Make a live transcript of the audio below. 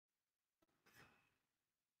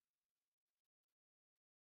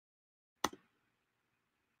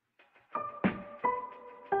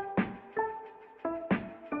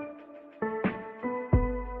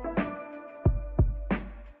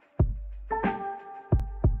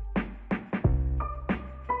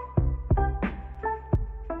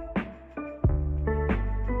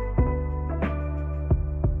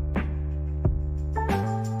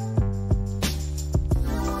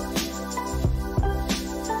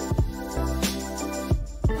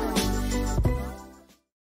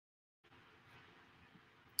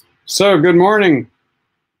So, good morning.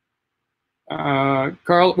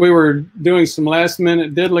 Carl, we were doing some last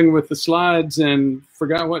minute diddling with the slides and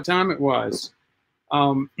forgot what time it was.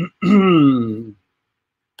 We're going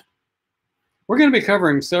to be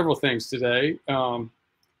covering several things today.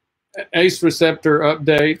 ACE receptor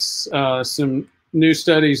updates, some new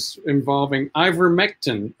studies involving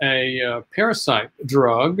Ivermectin, a parasite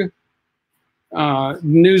drug.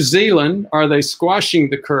 New Zealand, are they squashing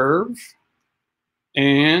the curve?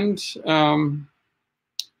 And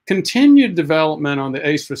continued development on the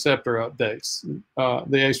ACE receptor updates,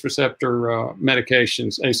 the ACE receptor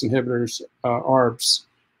medications, ACE inhibitors, ARBs.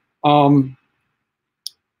 And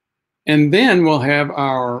then we'll have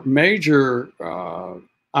our major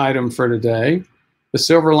item for today, the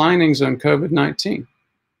silver linings on COVID-19.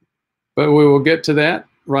 But we will get to that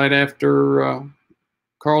right after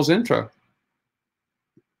Carl's intro.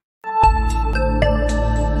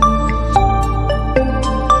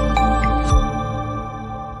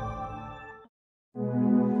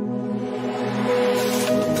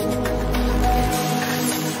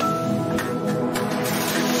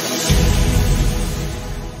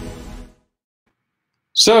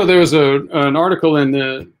 So there was an article in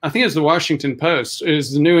the, I think it's the Washington Post,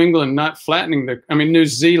 is the New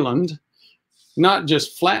Zealand not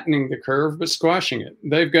just flattening the curve, but squashing it.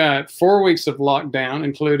 They've got 4 weeks of lockdown,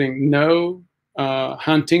 including no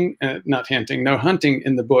hunting in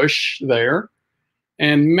the bush there,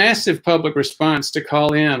 and massive public response to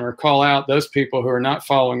call in or call out those people who are not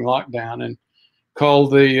following lockdown and call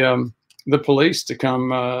the police to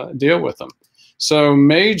come deal with them. So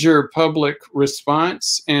major public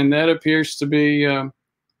response, and that appears to be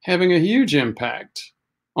having a huge impact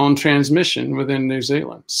on transmission within New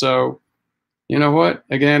Zealand. So, you know what?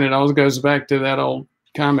 Again, it always goes back to that old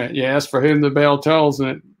comment. You ask for whom the bell tolls, and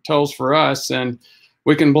it tolls for us. And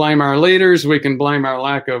we can blame our leaders. We can blame our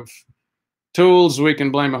lack of tools. We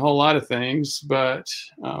can blame a whole lot of things. But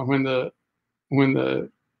when the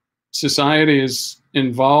society is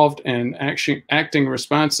involved and acting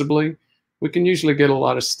responsibly, we can usually get a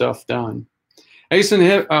lot of stuff done. ACE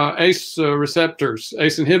receptors,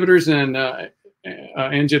 ACE inhibitors, and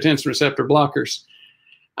angiotensin receptor blockers.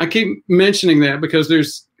 I keep mentioning that because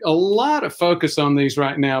there's a lot of focus on these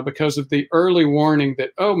right now because of the early warning that,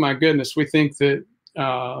 oh my goodness, we think that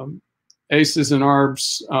ACEs and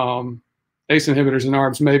ARBs, ACE inhibitors and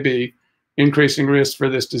ARBs may be increasing risk for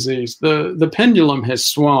this disease. The pendulum has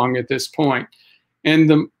swung at this point.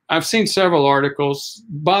 And I've seen several articles.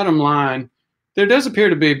 Bottom line, there does appear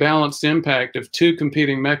to be a balanced impact of two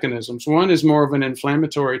competing mechanisms. One is more of an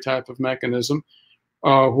inflammatory type of mechanism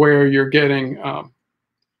where you're getting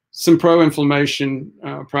some pro-inflammation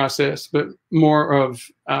process, but more of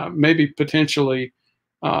maybe potentially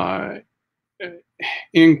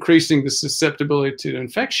increasing the susceptibility to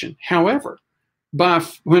infection. However,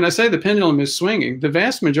 when I say the pendulum is swinging, the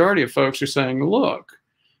vast majority of folks are saying, look,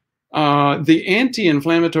 the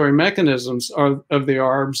anti-inflammatory mechanisms of the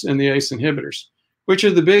ARBs and the ACE inhibitors, which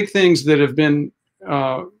are the big things that have been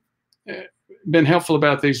helpful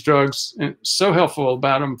about these drugs, and so helpful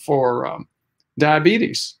about them for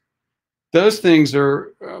diabetes. Those things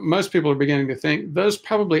are, most people are beginning to think, those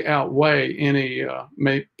probably outweigh any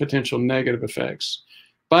potential negative effects.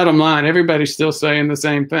 Bottom line, everybody's still saying the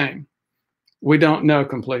same thing. We don't know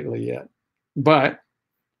completely yet. But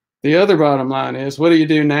the other bottom line is, what do you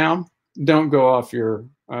do now? Don't go off your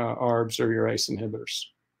ARBs or your ACE inhibitors.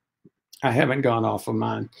 I haven't gone off of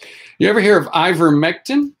mine. You ever hear of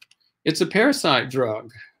Ivermectin? It's a parasite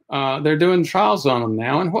drug. They're doing trials on them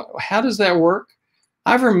now. And how does that work?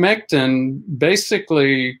 Ivermectin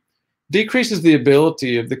basically decreases the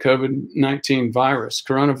ability of the COVID-19 virus,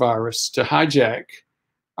 coronavirus, to hijack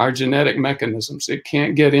our genetic mechanisms. It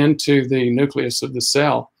can't get into the nucleus of the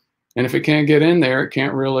cell. And if it can't get in there, it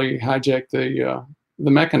can't really hijack the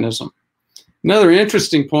mechanism. Another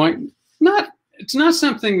interesting point, it's not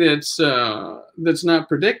something that's not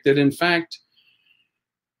predicted. In fact,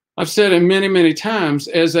 I've said it many, many times,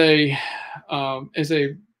 as an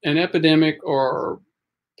epidemic or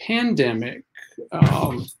pandemic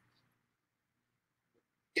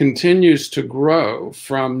continues to grow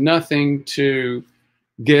from nothing to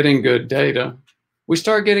getting good data, we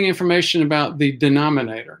start getting information about the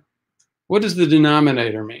denominator. What does the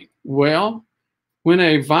denominator mean? Well, when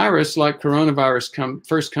a virus like coronavirus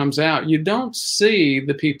first comes out, you don't see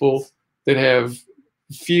the people that have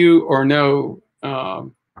few or no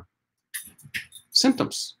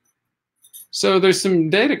symptoms. So there's some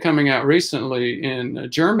data coming out recently in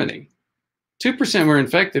Germany. 2% were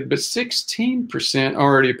infected, but 16%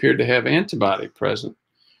 already appeared to have antibody present.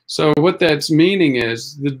 So what that's meaning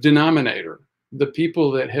is the denominator. the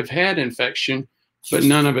people that have had infection, but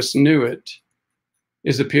none of us knew it,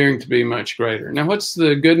 is appearing to be much greater. Now, what's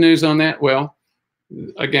the good news on that? Well,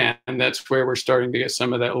 again, that's where we're starting to get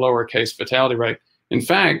some of that lower case fatality rate. In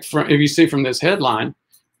fact, if you see from this headline,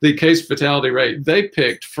 the case fatality rate they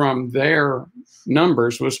picked from their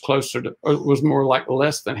numbers was closer to, was more like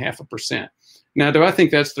less than 0.5%. Now, do I think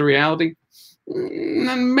that's the reality?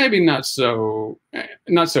 Maybe not so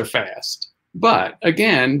fast. But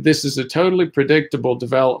again, this is a totally predictable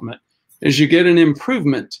development as you get an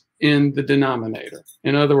improvement in the denominator.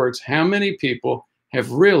 In other words, how many people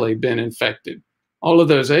have really been infected? All of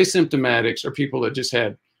those asymptomatics are people that just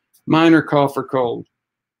had minor cough or cold,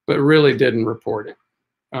 but really didn't report it.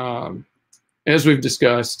 As we've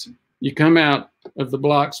discussed, you come out of the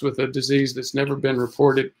blocks with a disease that's never been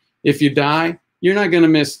reported. If you die, you're not going to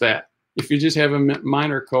miss that. If you just have a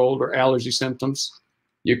minor cold or allergy symptoms,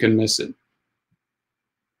 you can miss it.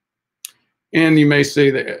 And you may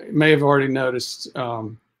see that, may have already noticed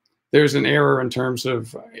there's an error in terms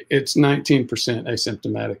of it's 19%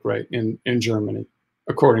 asymptomatic rate in Germany,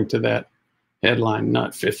 according to that headline,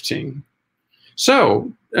 not 15.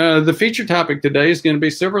 So the feature topic today is going to be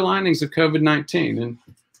silver linings of COVID-19. And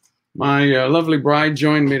my lovely bride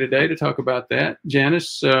joined me today to talk about that.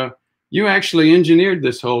 Janice, you actually engineered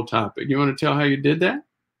this whole topic. You want to tell how you did that?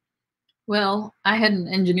 Well, I had an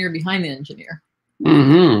engineer behind the engineer.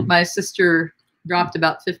 Mm-hmm. My sister dropped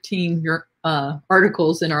about 15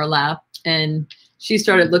 articles in our lap, and she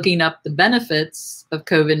started looking up the benefits of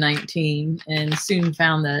COVID-19 and soon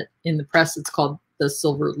found that in the press it's called the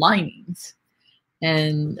silver linings.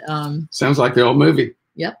 And sounds like the old movie.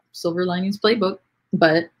 Yep, silver linings playbook,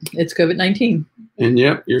 but it's COVID-19. And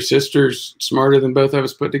yep, your sister's smarter than both of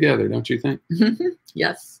us put together, don't you think?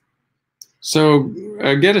 Yes. So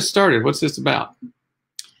get us started. What's this about?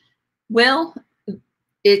 Well,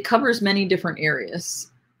 it covers many different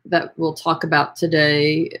areas that we'll talk about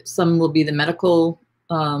today. Some will be the medical,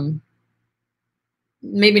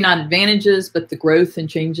 maybe not advantages, but the growth and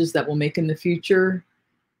changes that we'll make in the future.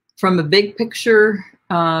 From a big picture,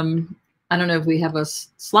 I don't know if we have a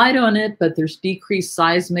slide on it, but there's decreased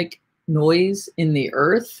seismic noise in the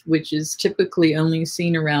earth, which is typically only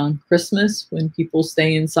seen around Christmas when people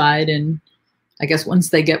stay inside. And I guess once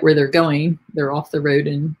they get where they're going, they're off the road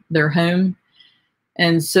and they're home.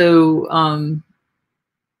 And so,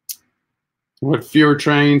 what, fewer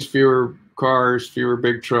trains, fewer cars, fewer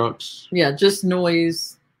big trucks? Yeah, just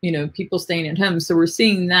noise, you know, people staying at home. So we're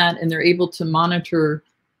seeing that, and they're able to monitor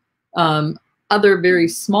other very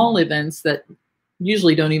small events that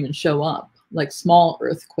usually don't even show up, like small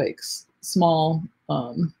earthquakes, small,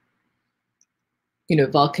 you know,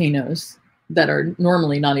 volcanoes that are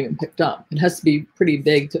normally not even picked up. It has to be pretty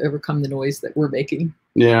big to overcome the noise that we're making.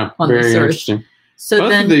 Yeah, on very this earth. interesting. So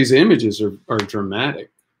both then, of these images are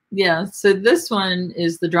dramatic. Yeah, so this one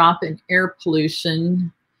is the drop in air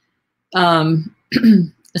pollution,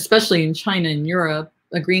 especially in China and Europe.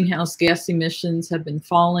 Greenhouse gas emissions have been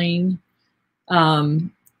falling.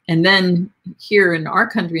 And then here in our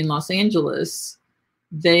country, in Los Angeles,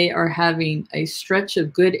 they are having a stretch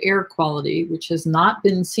of good air quality, which has not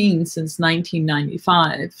been seen since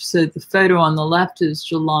 1995. So the photo on the left is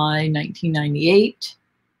July 1998.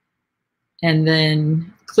 And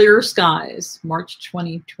then clearer skies, March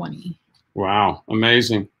 2020. Wow,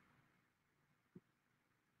 amazing.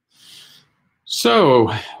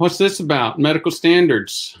 So what's this about? Medical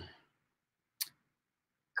standards.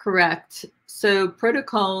 Correct. So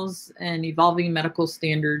protocols and evolving medical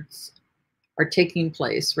standards are taking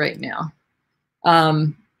place right now.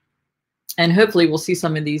 And hopefully we'll see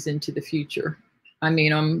some of these into the future. I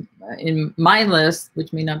mean, in my list,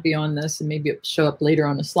 which may not be on this and maybe it'll show up later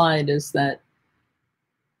on a slide, is that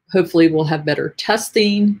hopefully we'll have better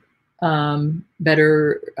testing,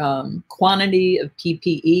 better quantity of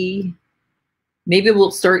PPE. Maybe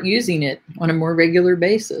we'll start using it on a more regular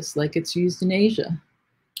basis like it's used in Asia.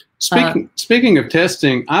 Speaking of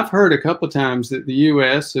testing, I've heard a couple of times that the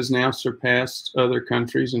U.S. has now surpassed other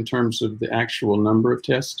countries in terms of the actual number of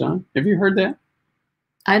tests done. Have you heard that?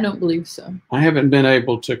 I don't believe so. I haven't been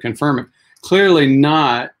able to confirm it. Clearly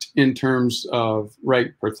not in terms of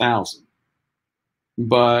rate per thousand,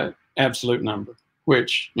 but absolute number,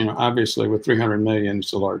 which, you know, obviously with 300 million,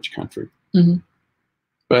 it's a large country. Mm-hmm.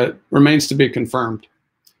 But remains to be confirmed.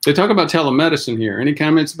 They talk about telemedicine here. Any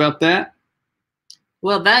comments about that?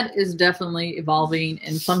 Well, that is definitely evolving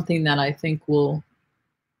and something that I think will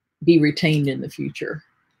be retained in the future.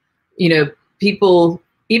 You know, people,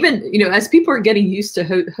 even, you know, as people are getting used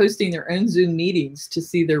to hosting their own Zoom meetings to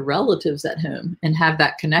see their relatives at home and have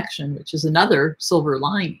that connection, which is another silver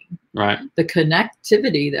lining Right. The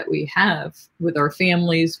connectivity that we have with our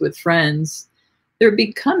families, with friends, they're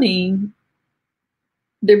becoming,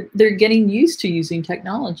 they're getting used to using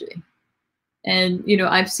technology. And, you know,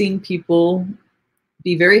 I've seen people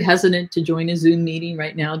be very hesitant to join a Zoom meeting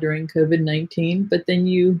right now during COVID-19, but then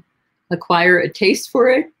you acquire a taste for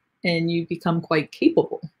it and you become quite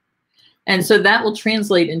capable. And so that will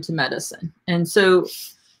translate into medicine. And so,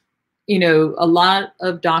 you know, a lot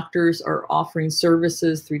of doctors are offering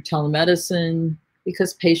services through telemedicine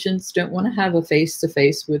because patients don't want to have a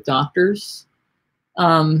face-to-face with doctors,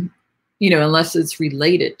 you know, unless it's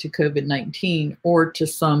related to COVID-19 or to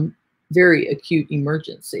some very acute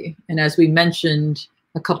emergency. And as we mentioned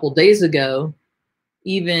a couple days ago,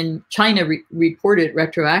 even China reported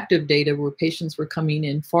retroactive data where patients were coming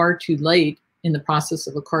in far too late in the process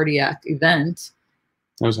of a cardiac event.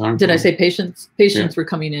 Did I say patients? Patients were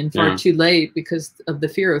coming in far too late because of the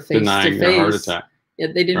fear of face-to-face. Denying their heart attack. Yeah,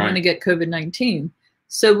 they didn't want to get COVID-19.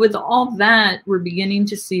 So with all that, we're beginning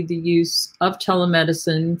to see the use of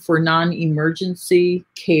telemedicine for non-emergency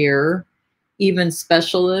care, even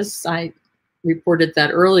specialists. I reported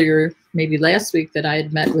that earlier, maybe last week, that I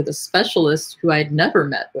had met with a specialist who I had never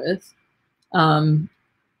met with.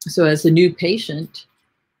 So as a new patient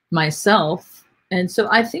myself. And so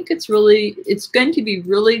I think it's going to be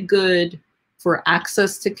really good for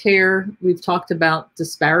access to care. We've talked about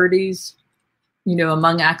disparities, you know,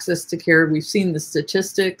 among access to care. We've seen the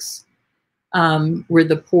statistics where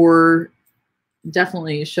the poor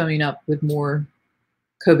definitely is showing up with more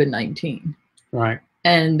COVID-19. Right.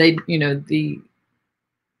 And they, you know, the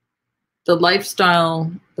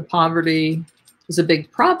lifestyle, the poverty is a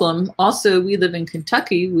big problem. Also, we live in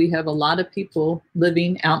Kentucky. We have a lot of people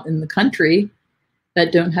living out in the country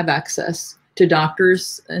that don't have access to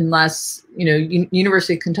doctors unless, you know,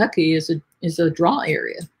 University of Kentucky is a draw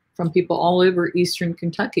area from people all over Eastern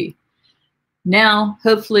Kentucky. Now,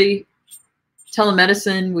 hopefully,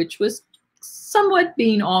 telemedicine, which was somewhat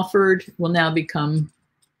being offered, will now become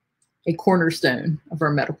a cornerstone of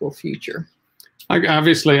our medical future.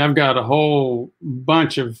 Obviously, I've got a whole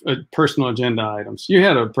bunch of personal agenda items. You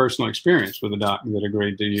had a personal experience with a doctor that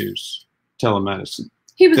agreed to use telemedicine.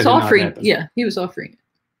 He was offering, he was offering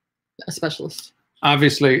a specialist.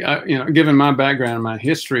 Obviously, you know, given my background, my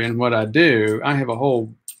history, and what I do, I have a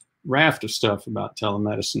whole raft of stuff about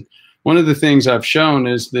telemedicine. One of the things I've shown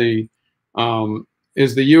is the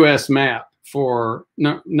U.S. map for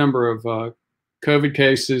number of COVID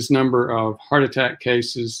cases, number of heart attack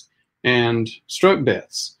cases, and stroke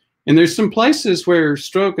deaths. And there's some places where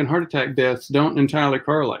stroke and heart attack deaths don't entirely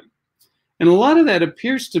correlate. And a lot of that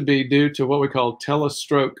appears to be due to what we call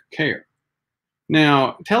telestroke care.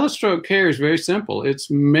 Now, telestroke care is very simple. It's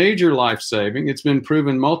major life-saving. It's been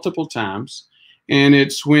proven multiple times. And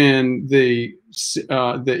it's when the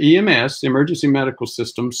EMS, emergency medical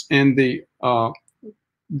systems, and the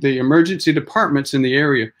emergency departments in the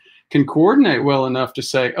area can coordinate well enough to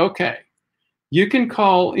say, okay, you can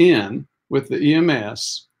call in with the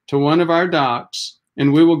EMS to one of our docs,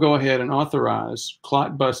 and we will go ahead and authorize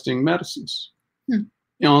clot-busting medicines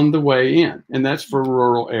on the way in. And that's for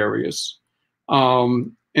rural areas.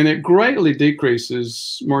 And it greatly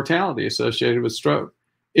decreases mortality associated with stroke.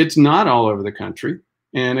 It's not all over the country.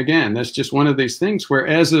 And again, that's just one of these things where,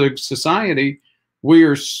 as a society, we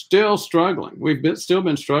are still struggling. We've still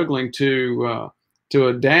been struggling to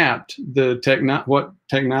adapt what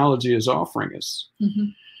technology is offering us.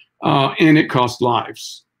 And it costs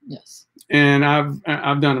lives. Yes. And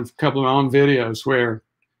I've done a couple of my own videos where,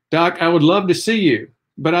 Doc, I would love to see you,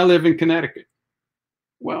 but I live in Connecticut.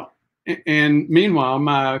 Well, and meanwhile,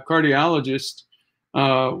 my cardiologist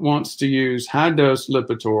wants to use high-dose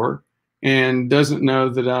Lipitor and doesn't know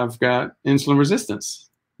that I've got insulin resistance.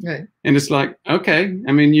 Right. And it's like, okay,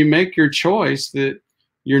 I mean, you make your choice that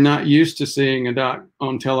you're not used to seeing a doc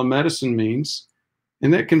on telemedicine means,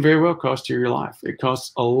 and that can very well cost you your life. It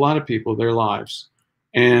costs a lot of people their lives.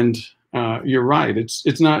 And you're right.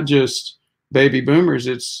 It's not just baby boomers.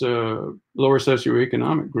 It's lower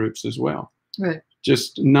socioeconomic groups as well. Right.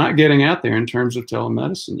 Just not getting out there in terms of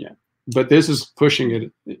telemedicine yet. But this is pushing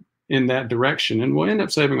it in that direction, and we'll end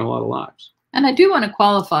up saving a lot of lives. And I do want to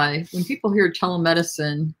qualify, when people hear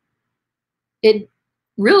telemedicine, it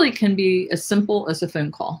really can be as simple as a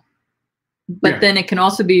phone call. But then it can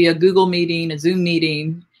also be a Google meeting, a Zoom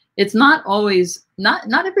meeting. It's not always, not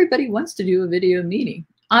everybody wants to do a video meeting.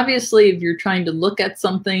 Obviously, if you're trying to look at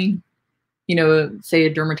something, you know, say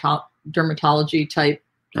a dermatology type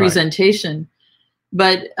presentation.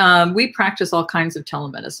 But we practice all kinds of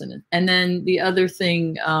telemedicine. And then the other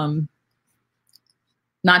thing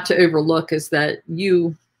not to overlook is that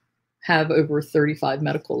you have over 35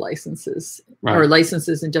 medical licenses Right. or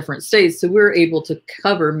licenses in different states. So we're able to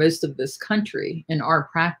cover most of this country in our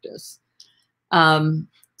practice.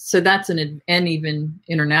 So that's and even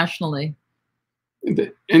internationally.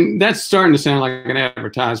 And that's starting to sound like an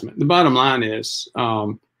advertisement. The bottom line is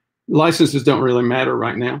licenses don't really matter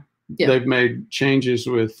right now. Yeah. They've made changes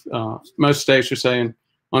with most states are saying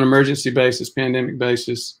on emergency basis, pandemic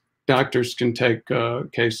basis, doctors can take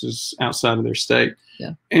cases outside of their state.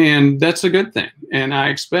 Yeah. And that's a good thing. And I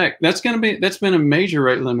expect that's been a major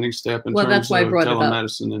rate limiting step in terms of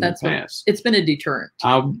telemedicine in the past. It's been a deterrent.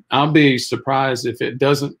 I'll be surprised if it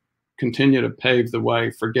doesn't continue to pave the way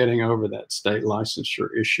for getting over that state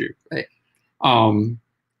licensure issue. Right.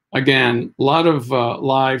 Again, a lot of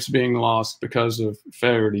lives being lost because of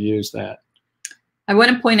failure to use that. I want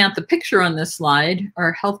to point out the picture on this slide.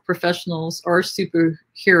 Our health professionals are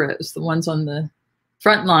superheroes, the ones on the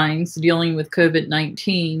front lines dealing with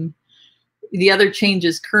COVID-19. The other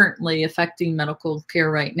changes currently affecting medical care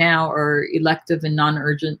right now are elective and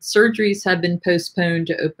non-urgent surgeries have been postponed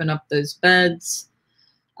to open up those beds.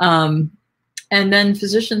 And then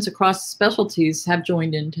physicians across specialties have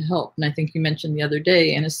joined in to help. And I think you mentioned the other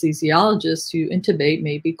day, anesthesiologists who intubate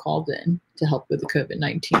may be called in to help with the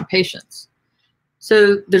COVID-19 patients.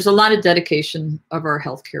 So there's a lot of dedication of our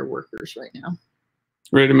healthcare workers right now.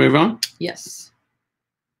 Ready to move on? Yes.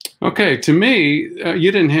 Okay, to me,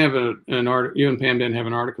 you didn't have an article, you and Pam didn't have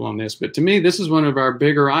an article on this, but to me, this is one of our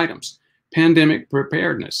bigger items, pandemic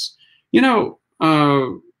preparedness. You know,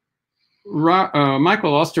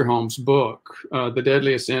 Michael Osterholm's book, The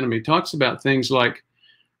Deadliest Enemy, talks about things like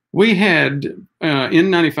we had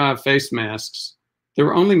N95 face masks that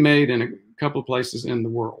were only made in a couple of places in the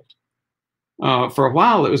world. For a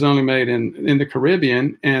while, it was only made in the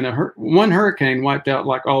Caribbean, and one hurricane wiped out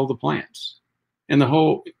like all the plants and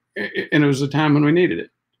and it was a time when we needed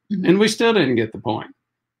it. Mm-hmm. And we still didn't get the point.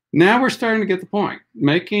 Now we're starting to get the point.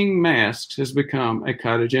 Making masks has become a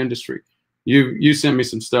cottage industry. You sent me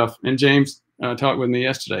some stuff, and James talked with me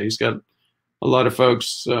yesterday. He's got a lot of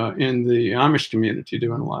folks in the Amish community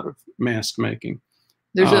doing a lot of mask making.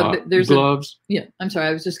 There's gloves. I'm sorry.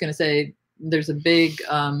 I was just going to say there's a big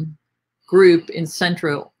group in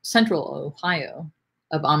central Ohio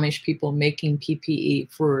of Amish people making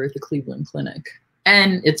PPE for the Cleveland Clinic,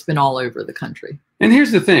 and it's been all over the country. And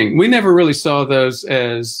here's the thing: we never really saw those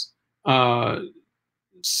as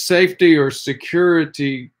safety or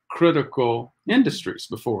security critical industries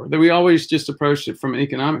before. That we always just approached it from an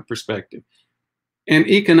economic perspective, and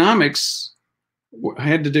economics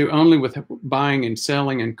had to do only with buying and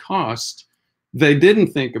selling and cost. They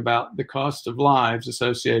didn't think about the cost of lives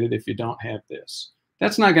associated if you don't have this.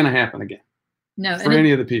 That's not going to happen again. No, for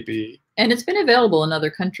any of the PPE. And it's been available in other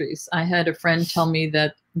countries. I had a friend tell me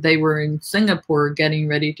that they were in Singapore getting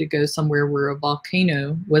ready to go somewhere where a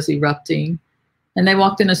volcano was erupting, and they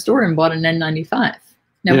walked in a store and bought an N95.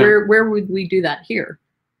 Now, where would we do that here?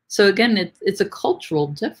 So again, it's a cultural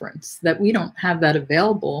difference that we don't have that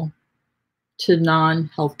available to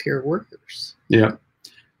non-healthcare workers. Yeah.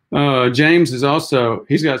 James is also,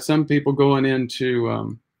 he's got some people going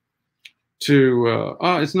into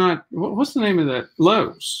it's not, what's the name of that?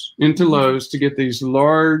 Lowe's, into Lowe's to get these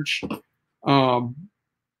large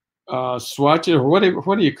swatches, or what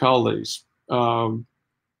do you call these? Tyvek?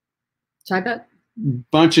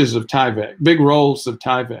 Bunches of Tyvek, big rolls of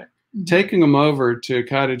Tyvek, taking them over to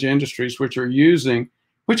cottage industries, which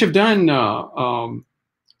have done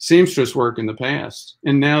seamstress work in the past.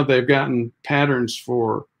 And now they've gotten patterns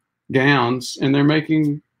for gowns, and they're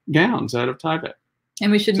making gowns out of Tyvek.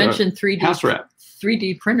 And we should mention 3D house wrap.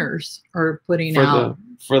 3D printers are putting out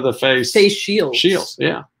for the face shields. Shields,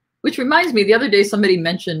 yeah. Which reminds me, the other day somebody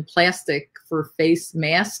mentioned plastic for face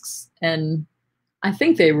masks, and I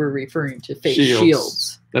think they were referring to face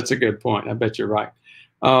shields. That's a good point. I bet you're right.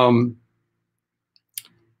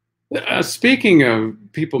 Speaking of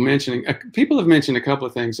people have mentioned a couple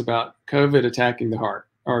of things about COVID attacking the heart,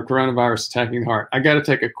 or coronavirus attacking the heart. I got to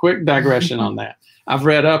take a quick digression on that. I've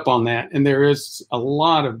read up on that, and there is a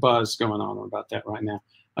lot of buzz going on about that right now.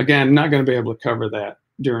 Again, I'm not going to be able to cover that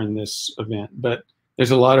during this event, but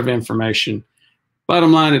there's a lot of information.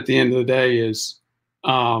 Bottom line at the end of the day is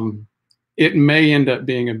it may end up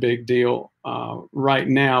being a big deal. Right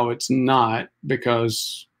now, it's not,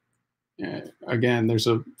 because, again, there's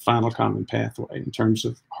a final common pathway in terms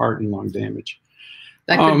of heart and lung damage.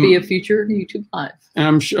 That could be a future YouTube Live.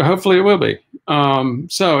 I'm sure, hopefully it will be.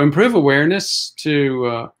 So improve awareness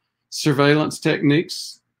to surveillance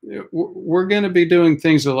techniques. We're going to be doing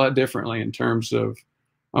things a lot differently in terms of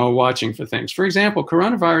watching for things. For example,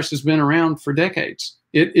 coronavirus has been around for decades.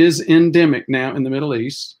 It is endemic now in the Middle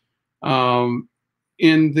East.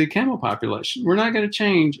 in the camel population. We're not going to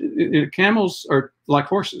change. Camels are like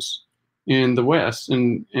horses in the West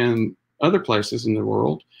and other places in the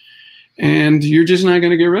world. And you're just not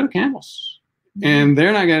going to get rid of camels. And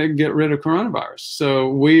they're not going to get rid of coronavirus. So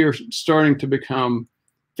we are starting to become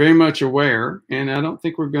very much aware. And I don't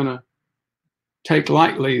think we're going to take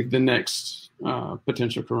lightly the next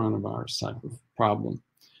potential coronavirus type of problem.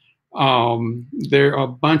 There are a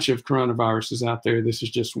bunch of coronaviruses out there. This is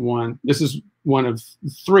just one. This is one of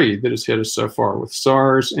 3 that has hit us so far, with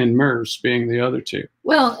SARS and MERS being the other 2.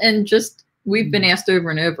 Well, and just we've been asked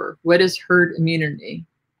over and over, what is herd immunity?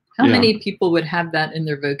 How many people would have that in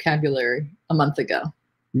their vocabulary a month ago?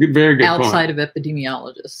 Very good outside point. of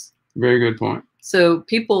epidemiologists. Very good point. So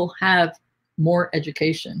people have more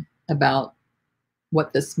education about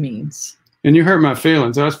what this means. And you hurt my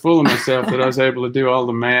feelings. I was fooling myself that I was able to do all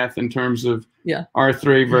the math in terms of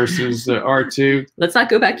R3 versus R2. Let's not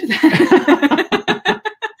go back to that.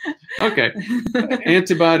 Okay.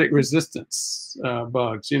 Antibiotic resistance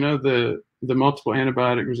bugs. You know, the multiple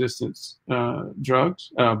antibiotic resistance bugs,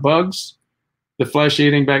 the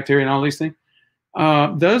flesh-eating bacteria and all these things.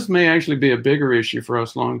 Those may actually be a bigger issue for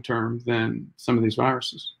us long-term than some of these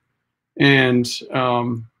viruses. And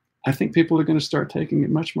I think people are going to start taking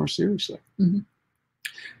it much more seriously.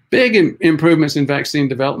 Big improvements in vaccine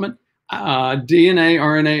development. DNA,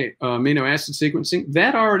 RNA, amino acid sequencing,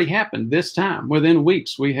 that already happened this time. Within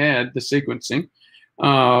weeks, we had the sequencing.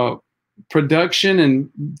 Production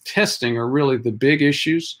and testing are really the big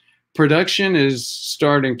issues. Production is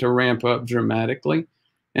starting to ramp up dramatically.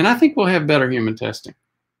 And I think we'll have better human testing.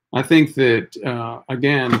 I think that,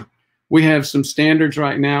 again, we have some standards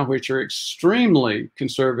right now which are extremely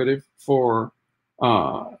conservative for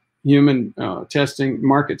human testing,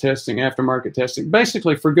 market testing, aftermarket testing,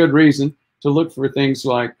 basically for good reason, to look for things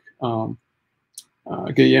like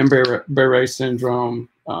Guillain-Barré syndrome,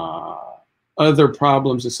 other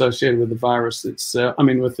problems associated with the virus itself,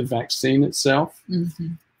 with the vaccine itself.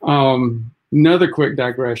 Another quick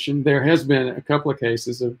digression, there has been a couple of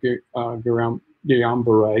cases of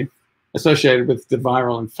Guillain-Barré associated with the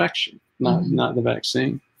viral infection, not the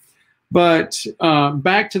vaccine. But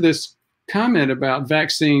back to this comment about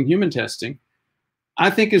vaccine human testing, I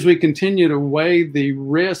think as we continue to weigh the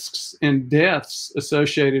risks and deaths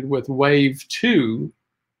associated with wave 2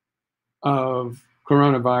 of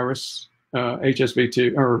coronavirus,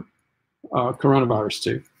 HSV2 or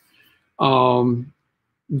coronavirus 2,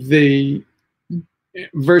 the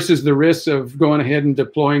versus the risks of going ahead and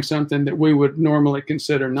deploying something that we would normally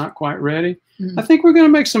consider not quite ready, I think we're going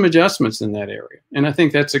to make some adjustments in that area, and I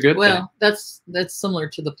think that's a good thing. Well, that's similar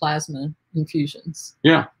to the plasma infusions.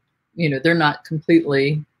 Yeah, they're not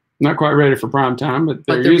completely not quite ready for prime time, but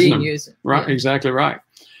they're using them. Used. Right, exactly right.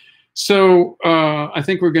 So I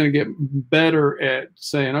think we're going to get better at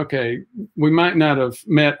saying, okay, we might not have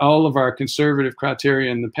met all of our conservative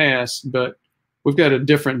criteria in the past, but we've got a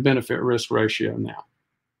different benefit-risk ratio now.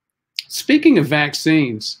 Speaking of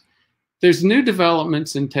vaccines, there's new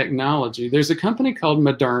developments in technology. There's a company called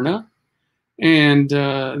Moderna, and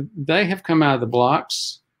they have come out of the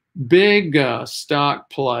blocks. Big stock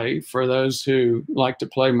play for those who like to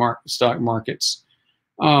play stock markets.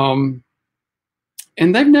 And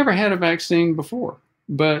they've never had a vaccine before,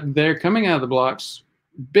 but they're coming out of the blocks.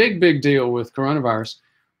 Big deal with coronavirus.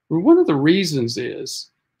 One of the reasons is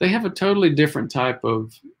they have a totally different type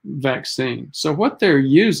of vaccine. So what they're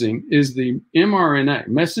using is the mRNA,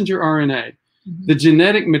 messenger RNA, the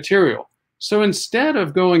genetic material. So instead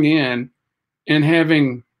of going in and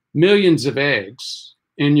having millions of eggs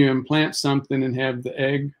and you implant something and have the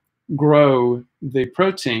egg grow the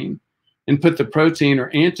protein and put the protein or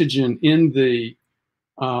antigen in the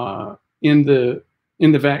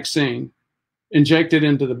vaccine, inject it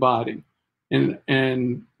into the body,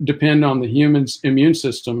 and depend on the human's immune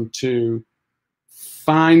system to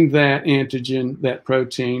find that antigen, that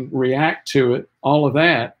protein, react to it, all of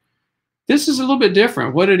that. This is a little bit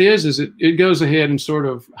different. What it is it goes ahead and sort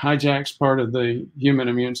of hijacks part of the human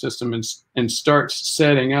immune system and starts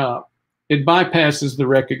setting up. It bypasses the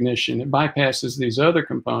recognition. It bypasses these other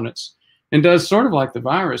components and does sort of like the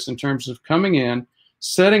virus in terms of coming in,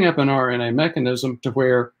 setting up an RNA mechanism to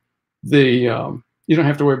where you don't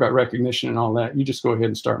have to worry about recognition and all that. You just go ahead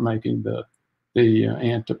and start making the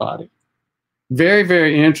antibody.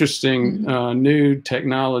 Very interesting new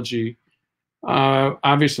technology.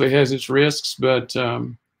 Obviously has its risks, but a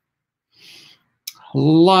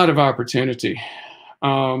lot of opportunity.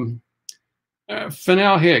 Fennell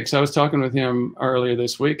Hicks, I was talking with him earlier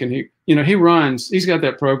this week, and he's got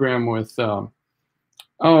that program with,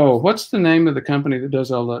 what's the name of the company that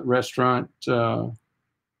does all that restaurant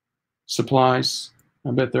supplies.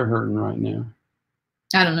 I bet they're hurting right now.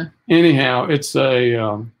 I don't know. Anyhow, it's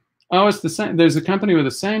a it's the same. There's a company with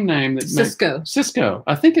the same name that Cisco. Cisco.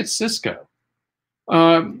 I think it's Cisco.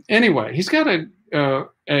 Anyway, he's got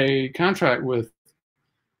a contract with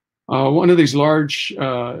one of these large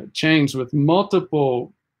chains with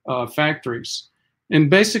multiple factories, and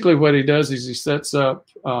basically what he does is he sets up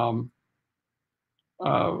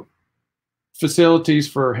facilities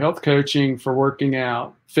for health coaching, for working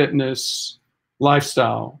out, fitness,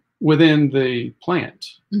 lifestyle within the plant.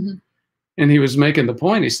 Mm-hmm. And he was making the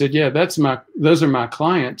point. He said, yeah, those are my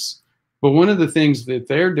clients. But one of the things that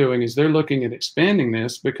they're doing is they're looking at expanding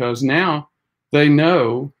this, because now they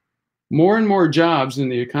know more and more jobs in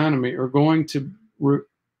the economy are going to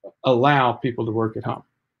allow people to work at home.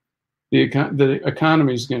 The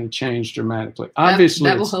economy is going to change dramatically. Obviously,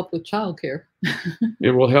 that will help with childcare.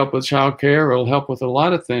 It will help with childcare. It will help with a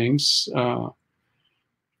lot of things.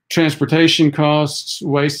 Transportation costs,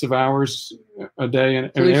 waste of hours a day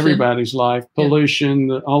in everybody's life, pollution,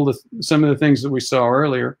 yeah. Some of the things that we saw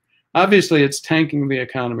earlier. Obviously, it's tanking the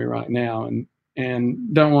economy right now,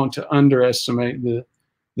 and don't want to underestimate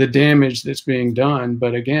the damage that's being done.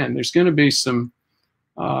 But again, there's going to be some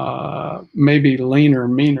maybe leaner,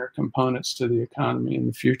 meaner components to the economy in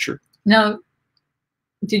the future. Now,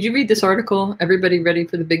 did you read this article, Everybody Ready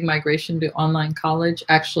for the Big Migration to Online College?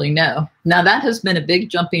 Actually, no. Now, that has been a big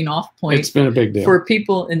jumping off point. It's been a big deal for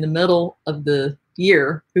people in the middle of the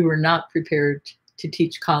year who are not prepared to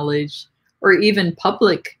teach college or even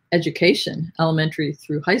public education, elementary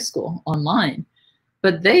through high school, online.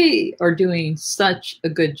 But they are doing such a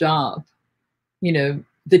good job, you know,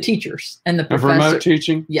 the teachers and the professors. Of remote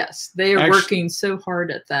teaching? Yes, they are working so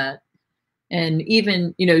hard at that. And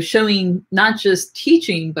even, you know, showing not just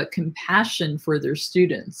teaching, but compassion for their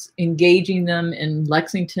students, engaging them. In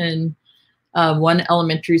Lexington, one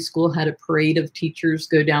elementary school had a parade of teachers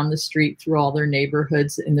go down the street through all their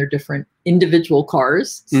neighborhoods in their different individual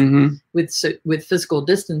cars, mm-hmm. with physical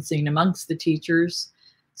distancing amongst the teachers.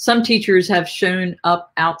 Some teachers have shown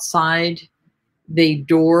up outside the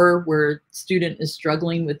door where a student is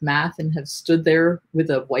struggling with math and have stood there with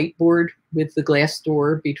a whiteboard with the glass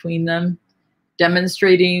door between them,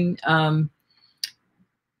 demonstrating.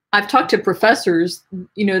 I've talked to professors,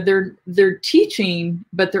 you know, they're teaching,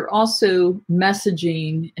 but they're also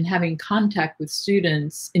messaging and having contact with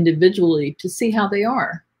students individually to see how they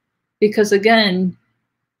are. Because again,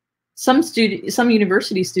 some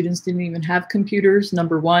university students didn't even have computers,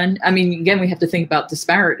 number one. I mean, again, we have to think about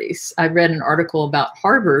disparities. I read an article about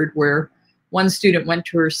Harvard where one student went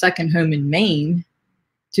to her second home in Maine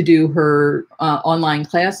to do her online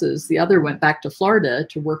classes. The other went back to Florida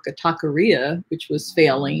to work a taqueria, which was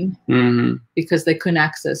failing mm-hmm. because they couldn't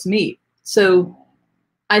access meat. So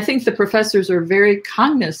I think the professors are very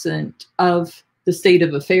cognizant of the state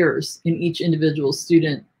of affairs in each individual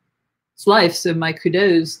student's life. So my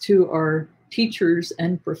kudos to our teachers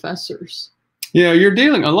and professors. Yeah,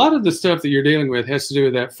 a lot of the stuff that you're dealing with has to do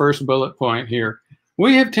with that first bullet point here.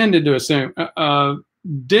 We have tended to assume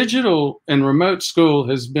digital and remote school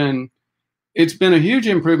it's been a huge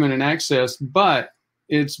improvement in access, but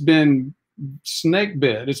it's been snake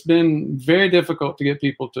bit. It's been very difficult to get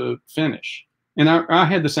people to finish. And I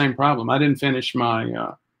had the same problem. I didn't finish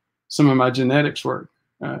some of my genetics work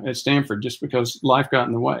at Stanford just because life got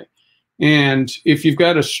in the way. And if you've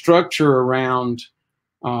got a structure around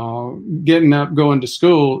getting up, going to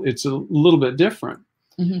school, it's a little bit different.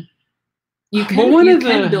 Mm-hmm. You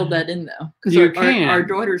can build that in, though, because our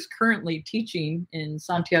daughter's currently teaching in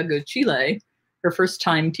Santiago, Chile, her first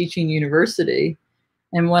time teaching university.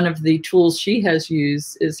 And one of the tools she has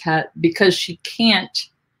used is because she can't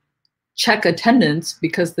check attendance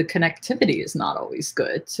because the connectivity is not always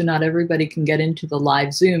good. So not everybody can get into the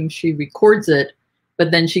live Zoom. She records it,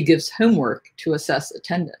 but then she gives homework to assess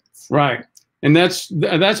attendance. Right. And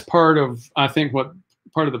that's part of, I think, what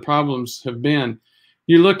part of the problems have been.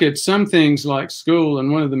 You look at some things like school,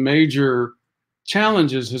 and one of the major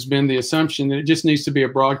challenges has been the assumption that it just needs to be a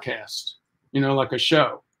broadcast, you know, like a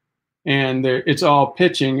show. And it's all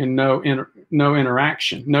pitching and no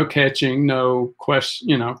interaction, no catching, no question,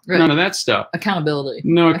 you know, right. None of that stuff. Accountability.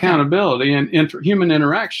 No accountability and human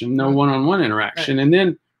interaction, no one-on-one interaction. Right. And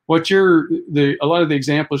then a lot of the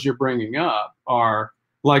examples you're bringing up are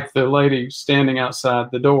like the lady standing outside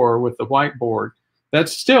the door with the whiteboard.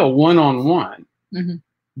 That's still one-on-one. Mm-hmm.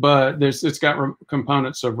 But it's got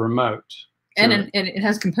components of remote, and it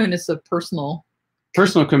has components of personal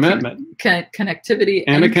commitment, connectivity,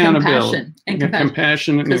 and accountability,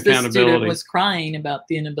 compassion and accountability. This student was crying about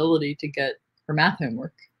the inability to get her math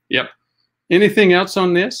homework. Yep. Anything else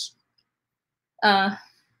on this?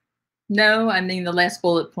 No, I mean, the last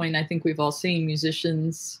bullet point, I think we've all seen,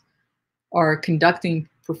 musicians are conducting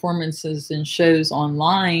performances and shows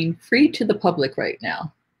online free to the public right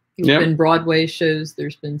now. There's been Broadway shows,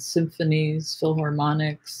 there's been symphonies,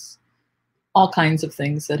 philharmonics, all kinds of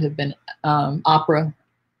things that have been opera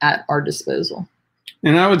at our disposal.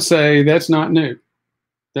 And I would say that's not new.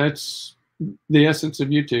 That's the essence of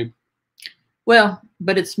YouTube. Well,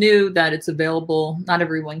 but it's new that it's available. Not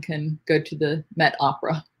everyone can go to the Met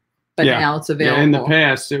Opera, but now it's available. Yeah, in the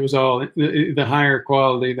past, it was all the higher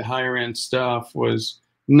quality, the higher end stuff was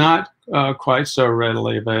not quite so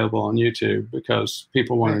readily available on YouTube because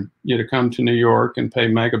people wanted you to come to New York and pay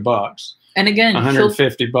mega bucks. And again,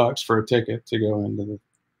 $150 for a ticket to go into the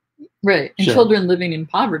and show. Children living in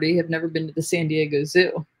poverty have never been to the San Diego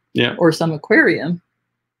Zoo or some aquarium.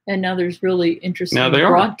 And now there's really interesting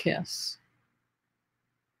broadcasts.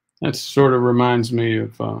 That sort of reminds me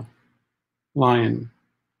of Lion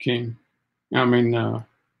King. I mean,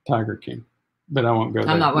 Tiger King. But I won't go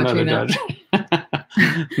there. I'm not watching that.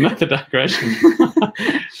 Another digression.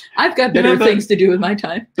 I've got better things to do with my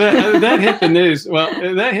time. that hit the news.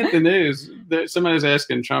 Well, that hit the news. Somebody was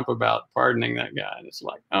asking Trump about pardoning that guy. And it's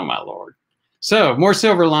like, oh, my Lord. So, more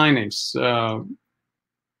silver linings. You want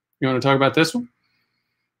to talk about this one?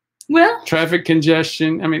 Well, traffic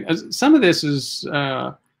congestion. I mean, some of this is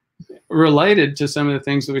related to some of the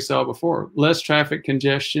things that we saw before. Less traffic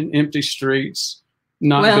congestion, empty streets.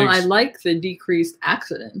 I like the decreased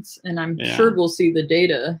accidents, and I'm sure we'll see the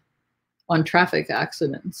data on traffic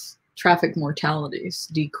accidents, traffic mortalities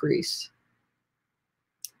decrease.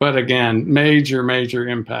 But again, major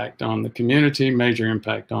impact on the community, major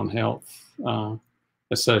impact on health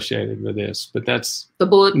associated with this. But that's the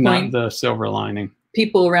bullet point. Not the silver lining.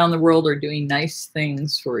 People around the world are doing nice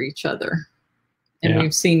things for each other. And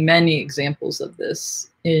we've seen many examples of this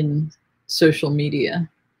in social media.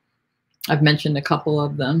 I've mentioned a couple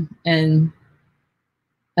of them. And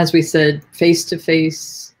as we said,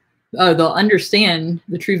 face-to-face, they'll understand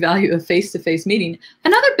the true value of face-to-face meeting.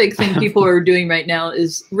 Another big thing people are doing right now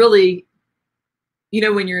is really,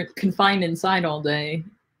 when you're confined inside all day,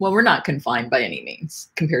 well, we're not confined by any means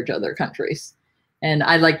compared to other countries. And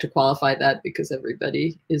I like to qualify that because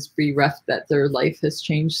everybody is bereft that their life has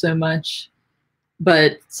changed so much.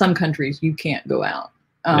 But some countries, you can't go out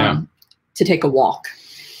to take a walk.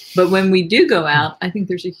 But when we do go out, I think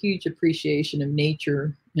there's a huge appreciation of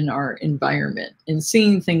nature in our environment and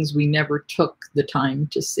seeing things we never took the time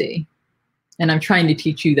to see. And I'm trying to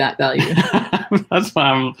teach you that value. That's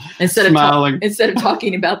why I'm smiling. Instead of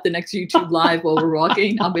talking about the next YouTube Live while we're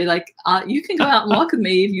walking, I'll be like, you can go out and walk with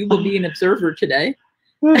me if you will be an observer today.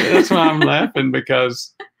 That's why I'm laughing,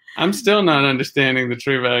 because I'm still not understanding the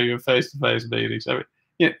true value of face-to-face meetings. I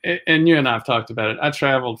mean, and you and I have talked about it. I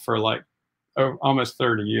traveled for like almost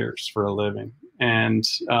 30 years for a living, and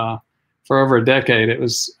for over a decade,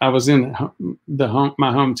 I was in my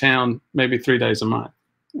hometown maybe 3 days a month.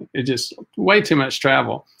 It just way too much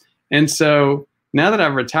travel, and so now that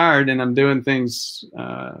I've retired and I'm doing things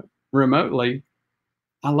remotely,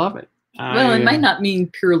 I love it. Well, it might not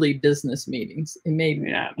mean purely business meetings. It may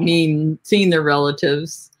mean seeing their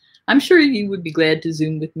relatives. I'm sure you would be glad to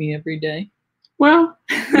Zoom with me every day. Well,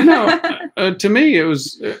 to me, it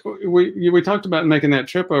was, we talked about making that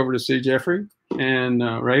trip over to see Jeffrey and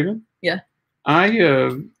Raven. Yeah. I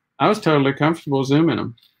was totally comfortable Zooming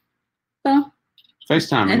them. Well,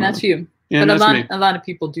 FaceTime. And that's you. Yeah, but a lot of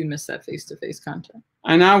people do miss that face-to-face contact.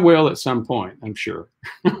 And I will at some point, I'm sure.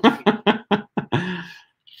 That's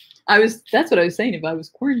what I was saying. If I was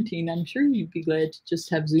quarantined, I'm sure you'd be glad to just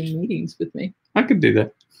have Zoom meetings with me. I could do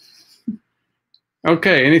that.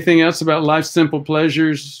 Okay. Anything else about life's simple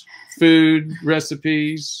pleasures, food,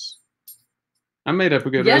 recipes? I made up a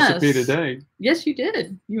good recipe today. Yes, you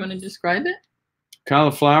did. You want to describe it?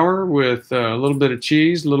 Cauliflower with a little bit of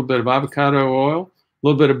cheese, a little bit of avocado oil, a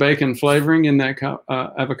little bit of bacon flavoring in that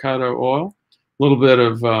avocado oil, a little bit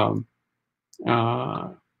of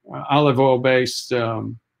olive oil based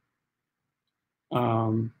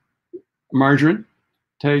margarine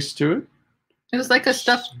taste to it. It was like a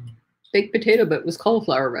stuffed baked potato, but it was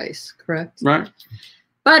cauliflower rice, correct? Right.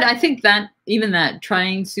 But I think that even that,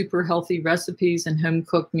 trying super healthy recipes and home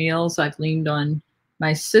cooked meals, I've leaned on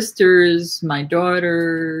my sisters, my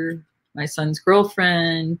daughter, my son's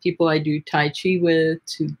girlfriend, people I do Tai Chi with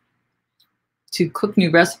to cook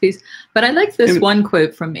new recipes. But I like this one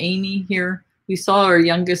quote from Amy here. We saw our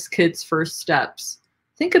youngest kid's first steps.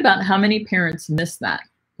 Think about how many parents miss that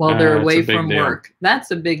while they're away from work.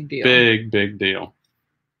 That's a big deal. Big deal.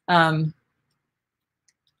 So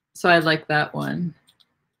I like that one.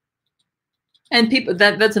 And people,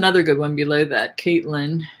 that's another good one below that.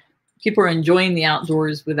 Caitlin people are enjoying the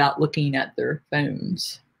outdoors without looking at their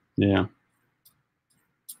phones. Yeah.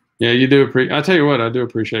 Yeah, you do. I tell you what, I do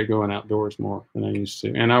appreciate going outdoors more than I used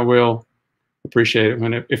to. And I will appreciate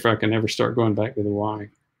it if I can ever start going back to the Y.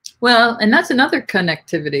 Well, and that's another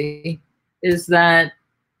connectivity, is that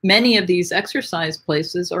many of these exercise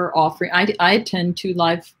places are offering, I attend 2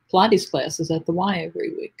 live Pilates classes at the Y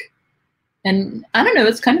every week. And I don't know,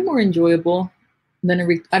 it's kind of more enjoyable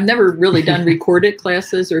than I've never really done recorded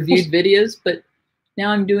classes or viewed videos, but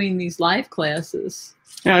now I'm doing these live classes.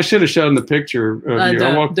 Yeah, I should have shown the picture of you.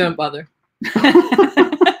 Don't bother.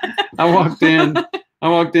 I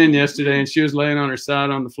walked in yesterday and she was laying on her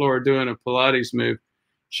side on the floor doing a Pilates move.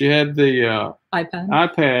 She had the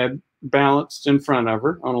iPad balanced in front of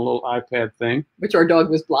her on a little iPad thing, which our dog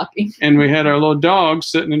was blocking. And we had our little dog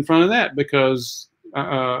sitting in front of that because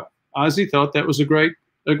Ozzy thought that was a great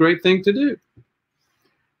thing to do.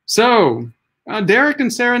 So, Derek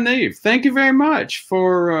and Sarah Neve, thank you very much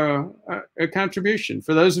for a contribution.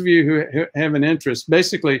 For those of you who have an interest,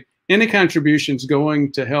 basically any contribution is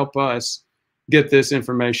going to help us get this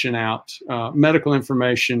information out, medical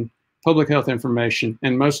information, public health information,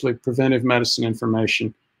 and mostly preventive medicine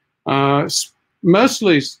information,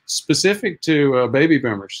 mostly specific to baby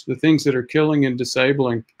boomers, the things that are killing and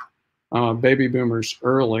disabling baby boomers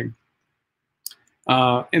early.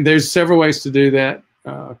 And there's several ways to do that.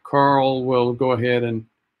 Carl will go ahead and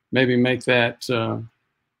maybe make that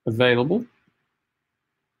available.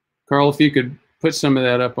 Carl, if you could put some of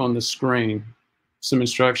that up on the screen, some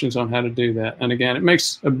instructions on how to do that. And again, it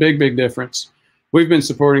makes a big, big difference. We've been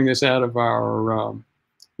supporting this out of our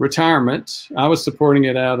retirement. I was supporting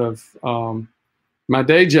it out of my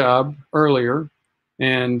day job earlier,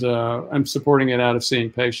 and I'm supporting it out of seeing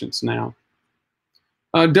patients now.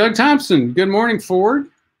 Doug Thompson, good morning, Ford.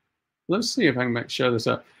 Let's see if I can show this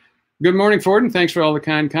up. Good morning, Ford, and thanks for all the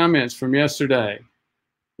kind comments from yesterday.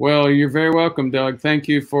 Well, you're very welcome, Doug. Thank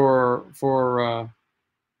you for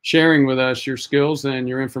sharing with us your skills and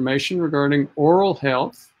your information regarding oral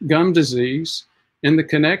health, gum disease, and the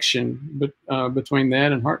connection between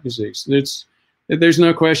that and heart disease. There's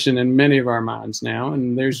no question in many of our minds now,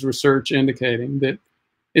 and there's research indicating that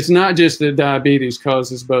it's not just that diabetes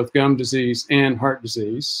causes both gum disease and heart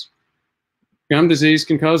disease. Gum disease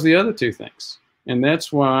can cause the other 2 things. And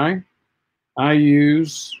that's why I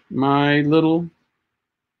use my little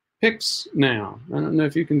picks now. I don't know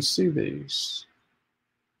if you can see these.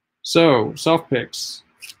 So, soft picks.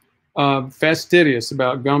 Fastidious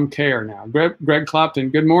about gum care now. Greg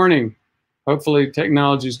Clopton, good morning. Hopefully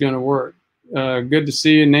technology is going to work. Good to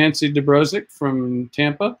see you, Nancy DeBrozic from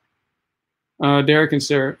Tampa. Derek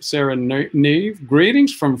and Sarah Neve,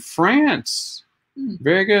 greetings from France.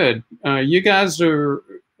 Very good. You guys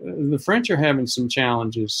the French are having some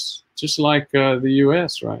challenges, just like the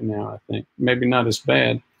U.S. right now, I think. Maybe not as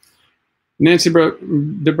bad. Nancy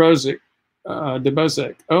DeBrozic,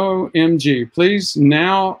 OMG, please,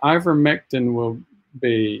 now Ivermectin will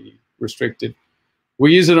be restricted.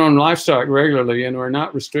 We use it on livestock regularly, and we're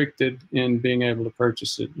not restricted in being able to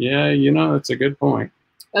purchase it. Yeah, you know, that's a good point.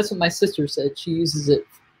 That's what my sister said. She uses it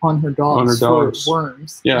on her dogs, for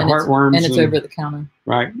worms. Yeah, heartworms. And it's over the counter.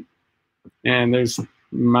 Right. And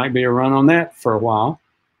might be a run on that for a while.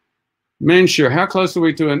 Mensure, how close are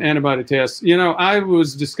we to an antibody test? You know, I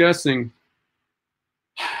was discussing,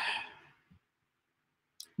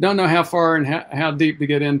 don't know how far and how deep to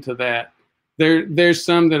get into that. There's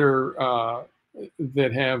some that are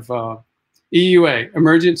that have EUA,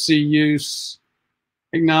 emergency use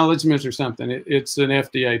acknowledgement or something. It's an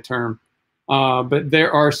FDA term. But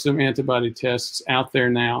there are some antibody tests out there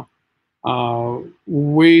now.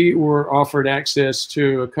 We were offered access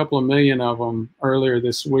to a couple of million of them earlier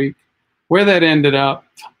this week. Where that ended up,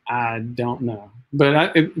 I don't know.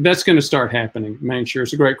 But that's going to start happening. Sure,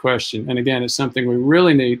 it's a great question. And again, it's something we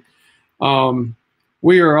really need.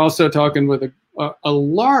 We are also talking with a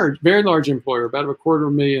very large employer, about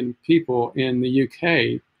 250,000 people in the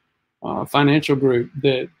UK, financial group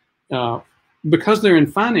that, because they're in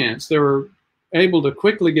finance, they were able to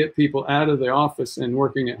quickly get people out of the office and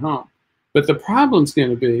working at home. But the problem's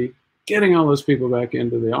going to be getting all those people back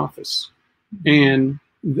into the office. And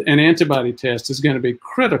an antibody test is going to be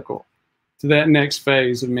critical to that next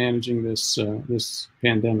phase of managing this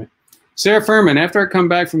pandemic. Sarah Furman, after I come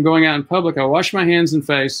back from going out in public, I wash my hands and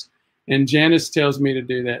face, and Janice tells me to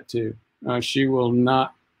do that too. She will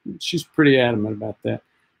not, she's pretty adamant about that.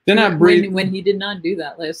 Then I breathe. When he did not do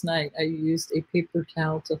that last night, I used a paper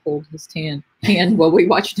towel to hold his hand while we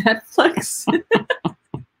watched Netflix.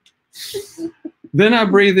 Then I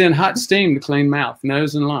breathe in hot steam to clean mouth,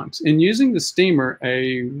 nose, and lungs. In using the steamer,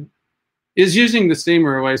 a Is using the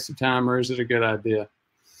steamer a waste of time, or is it a good idea?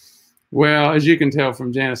 Well, as you can tell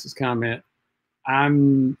from Janice's comment,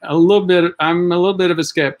 I'm a little bit of a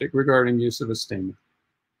skeptic regarding use of a steamer.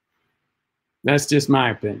 That's just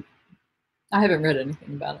my opinion. I haven't read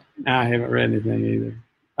anything about it. I haven't read anything either.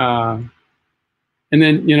 And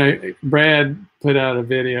then, you know, Brad put out a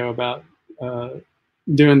video about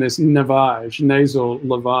doing this nasal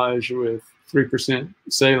lavage with 3%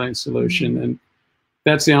 saline solution. Mm-hmm. And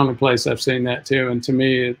that's the only place I've seen that too. And to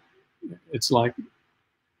me, it's like,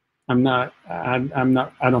 I don't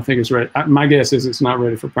think it's ready. My guess is it's not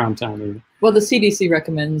ready for prime time either. Well, the CDC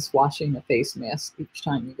recommends washing a face mask each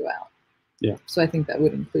time you go out. Yeah. So I think that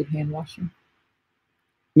would include hand washing.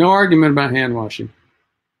 No argument about hand washing.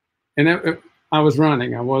 And I was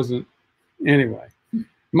running. I wasn't. Anyway.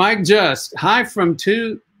 Mike Just, hi from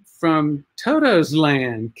Toto's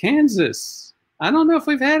Land, Kansas. I don't know if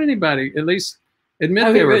we've had anybody at least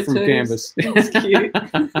admit they were from Kansas. That's cute.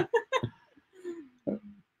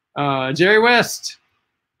 Jerry West,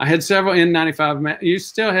 I had several N95. You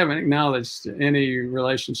still haven't acknowledged any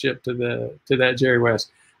relationship to that Jerry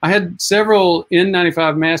West. I had several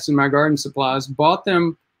N95 masks in my garden supplies, bought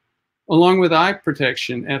them along with eye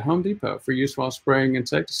protection at Home Depot for use while spraying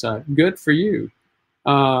insecticide. Good for you.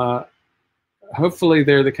 Hopefully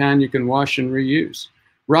they're the kind you can wash and reuse.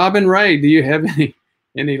 Robin Ray, do you have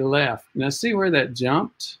any left? Now see where that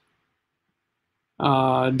jumped?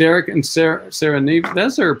 Derek and Sarah Neve,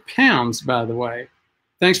 those are pounds, by the way.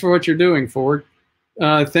 Thanks for what you're doing, Ford.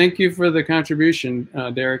 Thank you for the contribution,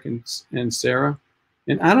 Derek and Sarah.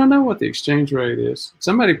 And I don't know what the exchange rate is.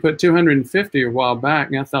 Somebody put 250 a while back,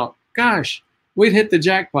 and I thought, gosh, we'd hit the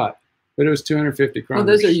jackpot. But it was 250 kroner. Oh,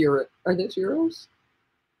 those are euro. Are those euros?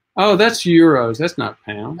 Oh, that's euros. That's not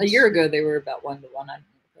pounds. A year ago, they were about 1 to 1. I don't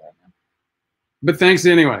know right now. But thanks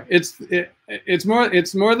anyway. It's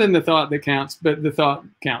more than the thought that counts, but the thought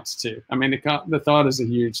counts too. I mean, the thought is a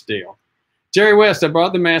huge deal. Jerry West, I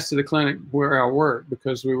brought the mask to the clinic where I work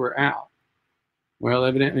because we were out. Well,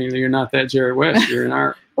 evidently you're not that Jerry West. You're in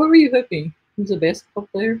our. What were you hoping? He was a basketball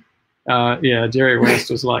player. Yeah, Jerry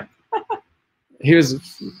West was like he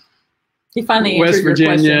finally West answered your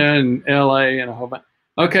Virginia question. and L.A. and a whole bunch.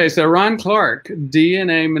 Okay, so Ron Clark,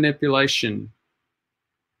 DNA manipulation.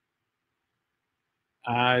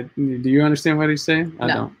 Do you understand what he's saying? I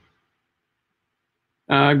No.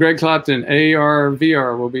 don't. Greg Clopton,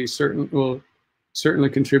 AR/VR will certainly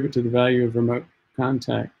contribute to the value of remote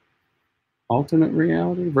contact. Alternate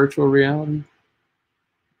reality, virtual reality.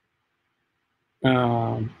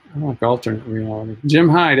 I like alternate reality. Jim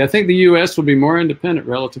Hyde, I think the U.S. will be more independent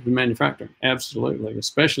relative to manufacturing. Absolutely,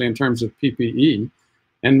 especially in terms of PPE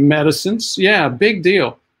and medicines. Yeah, big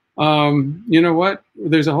deal. You know what?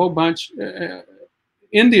 There's a whole bunch.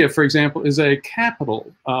 India, for example, is a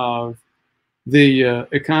capital of the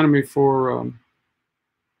economy for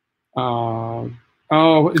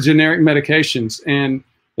generic medications. And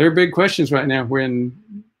there are big questions right now when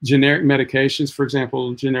generic medications, for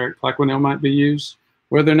example, generic Plaquenil might be used,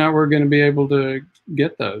 whether or not we're going to be able to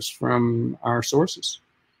get those from our sources.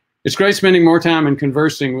 It's great spending more time and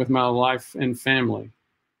conversing with my wife and family.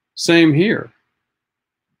 Same here.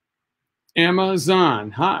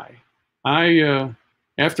 Amazon, hi.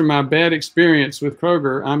 After my bad experience with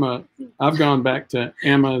Kroger, I've gone back to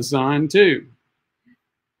Amazon too.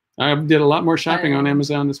 I did a lot more shopping on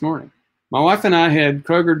Amazon this morning. My wife and I had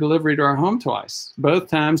Kroger delivery to our home twice. Both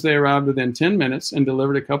times they arrived within 10 minutes and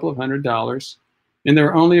delivered a couple of $100, and there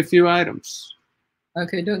were only a few items.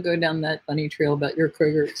 Okay, don't go down that funny trail about your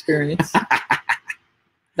Kroger experience.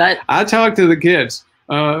 I talked to the kids.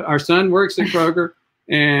 Our son works at Kroger,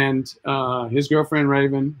 and his girlfriend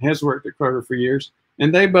Raven has worked at Kroger for years,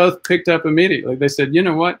 and they both picked up immediately. They said, you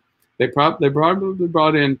know what? They probably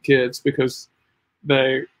brought in kids because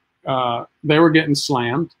they were getting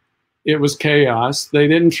slammed. It was chaos. They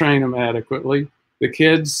didn't train them adequately. The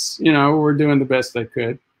kids, were doing the best they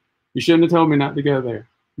could. You shouldn't have told me not to go there.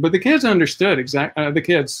 But the kids understood exactly. The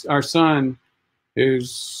kids, our son,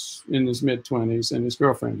 who's in his mid-20s, and his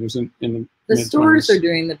girlfriend, who's in the mid-20s. The stores are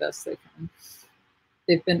doing the best they can.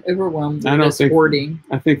 They've been overwhelmed with this hoarding.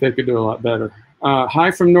 I think they could do a lot better. Hi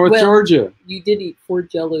from North Georgia. You did eat 4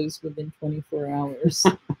 Jellos within 24 hours,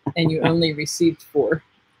 and you only received 4.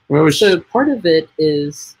 Well, so part of it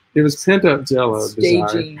is... It was pent-up Jello.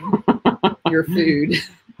 Staging your food.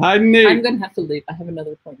 Hi, Nick. I'm going to have to leave. I have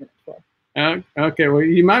another appointment at 12. Okay, well,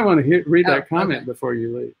 you might want to read that comment before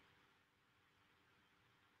you leave.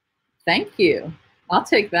 Thank you. I'll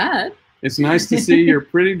take that. It's nice to see your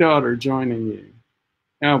pretty daughter joining you.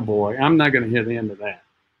 Oh, boy. I'm not going to hear the end of that.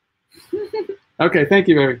 Okay, thank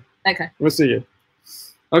you, baby. Okay. We'll see you.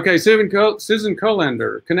 Okay, Susan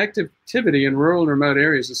Colander, connectivity in rural and remote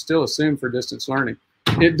areas is still assumed for distance learning.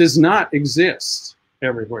 It does not exist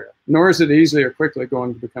everywhere, nor is it easily or quickly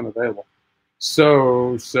going to become available.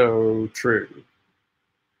 So true.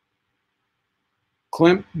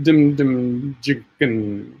 I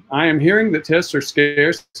am hearing that tests are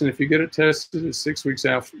scarce, and if you get it tested, it's 6 weeks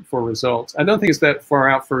out for results. I don't think it's that far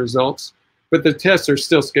out for results, but the tests are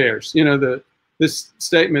still scarce. You know, this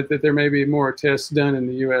statement that there may be more tests done in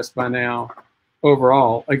the U.S. by now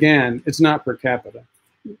overall, again, it's not per capita.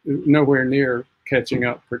 Nowhere near catching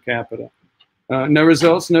up per capita. No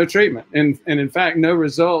results, no treatment. And in fact, no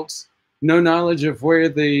results, no knowledge of where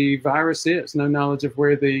the virus is, no knowledge of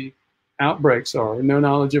where the outbreaks are, no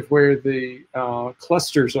knowledge of where the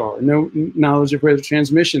clusters are, no knowledge of where the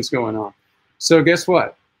transmission's going on. So guess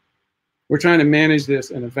what? We're trying to manage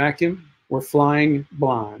this in a vacuum. We're flying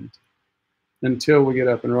blind until we get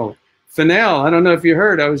up and rolling. Fennell, I don't know if you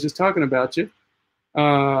heard, I was just talking about you.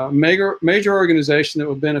 Major organization that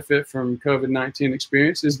will benefit from COVID-19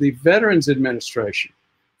 experience is the Veterans Administration.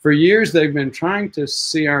 For years, they've been trying to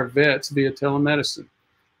see our vets via telemedicine.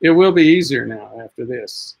 It will be easier now after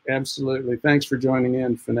this. Absolutely. Thanks for joining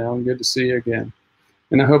in, Fennell, and good to see you again.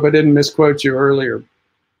 And I hope I didn't misquote you earlier.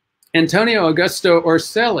 Antonio Augusto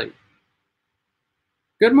Orselli.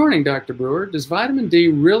 Good morning, Dr. Brewer. Does vitamin D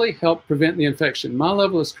really help prevent the infection? My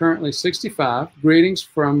level is currently 65. Greetings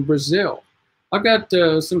from Brazil. I've got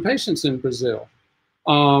some patients in Brazil.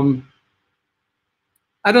 I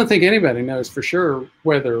don't think anybody knows for sure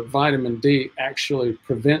whether vitamin D actually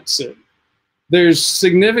prevents it. There's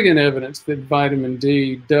significant evidence that vitamin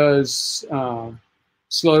D does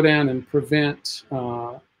slow down and prevent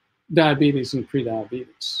diabetes and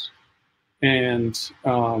prediabetes. And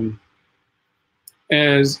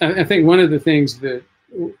as I think one of the things that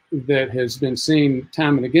has been seen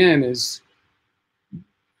time and again is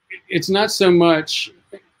it's not so much,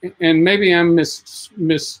 and maybe I'm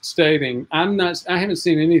misstating, I haven't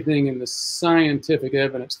seen anything in the scientific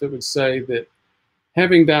evidence that would say that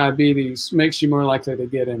having diabetes makes you more likely to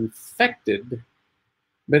get infected,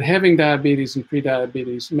 but having diabetes and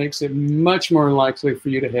prediabetes makes it much more likely for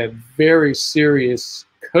you to have very serious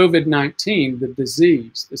COVID-19, the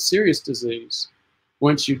disease, the serious disease,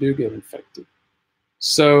 once you do get infected.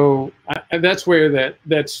 So that's where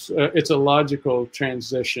it's a logical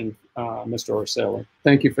transition, Mr. Orselli.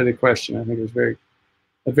 Thank you for the question. I think it was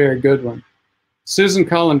a very good one. Susan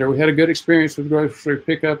Collender, we had a good experience with grocery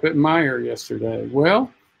pickup at Meijer yesterday.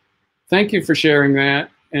 Well, thank you for sharing that.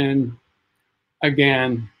 And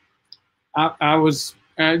again,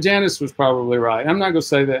 Janice was probably right. I'm not going to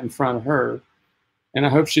say that in front of her, and I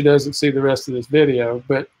hope she doesn't see the rest of this video,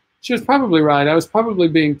 but she was probably right. I was probably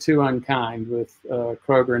being too unkind with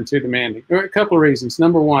Kroger and too demanding. There were a couple of reasons.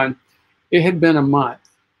 Number one, it had been a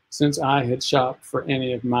month since I had shopped for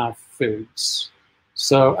any of my foods.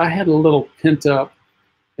 So I had a little pent up,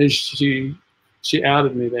 as she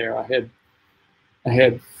outed me there. I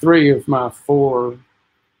had 3 of my 4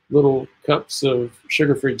 little cups of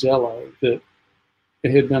sugar-free Jell-O that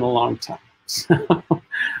it had been a long time. So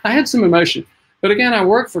I had some emotion. But again, I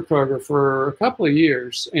worked for Kroger for a couple of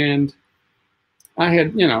years, and I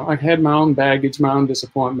had my own baggage, my own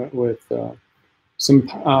disappointment with some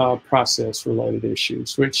process-related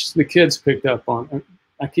issues, which the kids picked up on.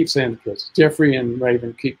 I keep saying the kids. Jeffrey and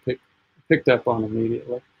Raven picked up on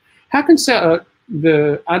immediately. How can I'm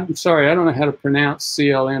sorry, I don't know how to pronounce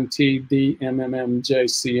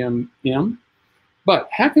CLMTDMMMJCMM, but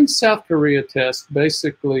how can South Korea test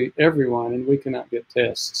basically everyone and we cannot get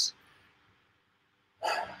tests?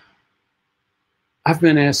 I've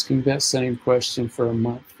been asking that same question for a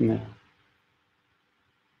month now.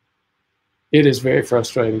 It is very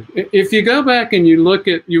frustrating. If you go back and you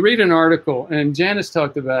read an article, and Janice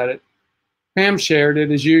talked about it, Pam shared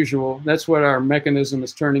it as usual. That's what our mechanism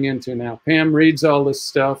is turning into now. Pam reads all this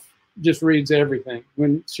stuff, just reads everything.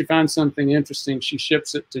 When she finds something interesting, she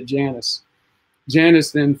ships it to Janice.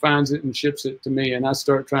 Janice then finds it and ships it to me, and I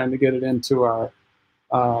start trying to get it into our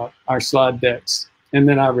slide decks, and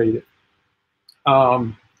then I read it.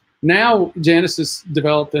 Now Janice has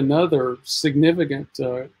developed another significant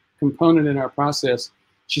component in our process.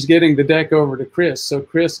 She's getting the deck over to Chris, so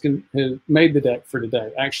Chris has made the deck for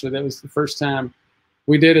today. Actually, that was the first time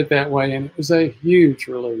we did it that way, and it was a huge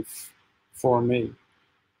relief for me.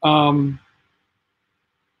 And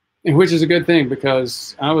which is a good thing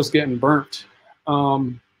because I was getting burnt.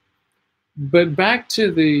 But back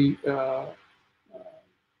to the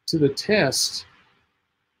test,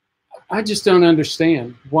 I just don't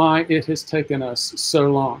understand why it has taken us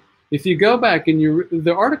so long. If you go back and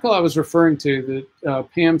the article I was referring to that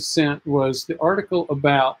Pam sent was the article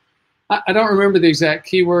about, I don't remember the exact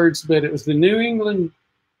keywords, but it was the New England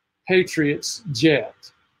Patriots jet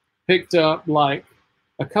picked up like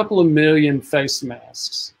a couple of million face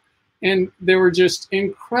masks. And there were just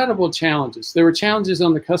incredible challenges. There were challenges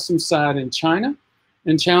on the customs side in China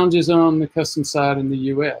and challenges on the customs side in the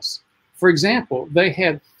US. For example, they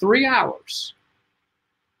had 3 hours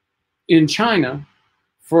in China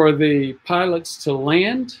for the pilots to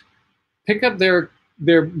land, pick up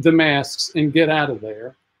the masks and get out of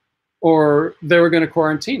there, or they were going to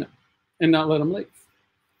quarantine them and not let them leave.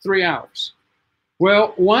 3 hours.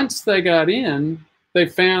 Well, once they got in, they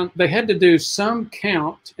found they had to do some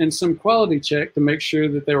count and some quality check to make sure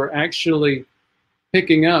that they were actually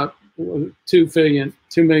picking up 2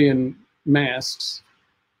 million masks.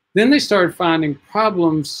 Then they started finding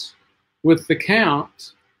problems with the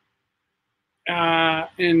count.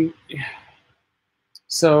 And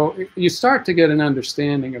so you start to get an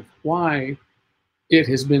understanding of why it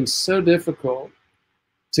has been so difficult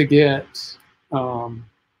to get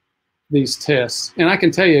these tests. And I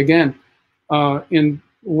can tell you again, in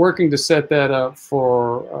working to set that up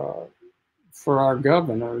for our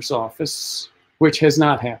governor's office, which has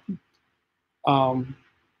not happened.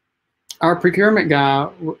 Our procurement guy,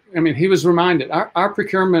 I mean, he was reminded. Our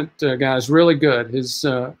procurement guy is really good. His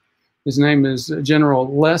name is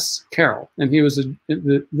General Les Carroll, and he was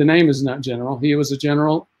the name is not general. He was a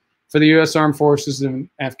general for the U.S. Armed Forces in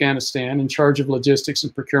Afghanistan, in charge of logistics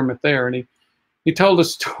and procurement there. And he told a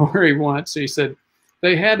story once. He said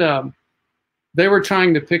they were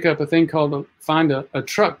trying to pick up a thing called find a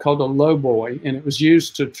truck called a lowboy, and it was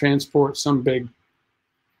used to transport some big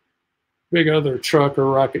other truck or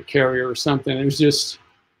rocket carrier or something. It was just,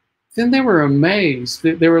 then they were amazed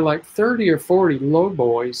that there were like 30 or 40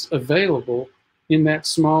 lowboys available in that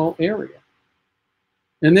small area.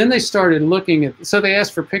 And then they started looking at, so they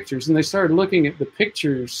asked for pictures, and they started looking at the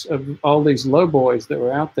pictures of all these lowboys that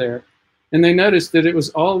were out there. And they noticed that it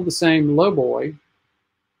was all the same lowboy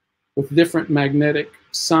with different magnetic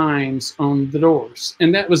signs on the doors.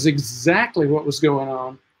 And that was exactly what was going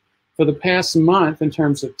on for the past month in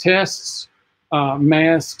terms of tests,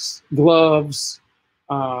 masks, gloves,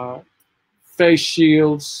 face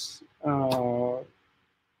shields,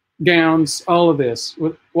 gowns, all of this.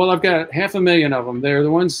 Well, I've got 500,000 of them. They're the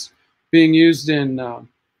ones being used in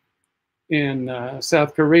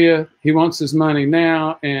South Korea. He wants his money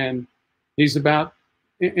now, and he's about,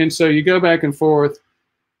 and so you go back and forth.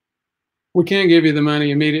 We can't give you the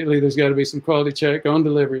money immediately. There's got to be some quality check on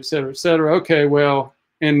delivery, et cetera, et cetera. Okay, well,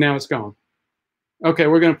 and now it's gone. Okay,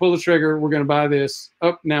 we're going to pull the trigger. We're going to buy this.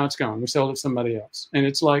 Oh, now it's gone. We sold it to somebody else. And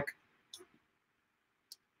it's like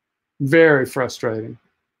very frustrating.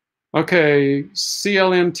 Okay,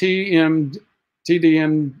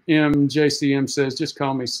 CLMTDMJCM says, just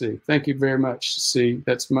call me C. Thank you very much, C.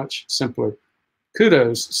 That's much simpler.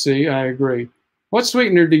 Kudos, C. I agree. What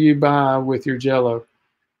sweetener do you buy with your Jell-O?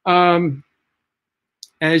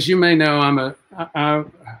 As you may know,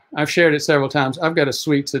 I've shared it several times. I've got a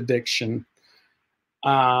sweets addiction.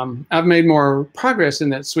 I've made more progress in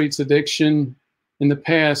that sweets addiction in the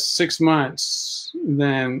past 6 months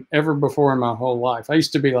than ever before in my whole life. I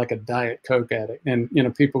used to be like a Diet Coke addict, and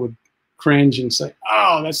people would cringe and say,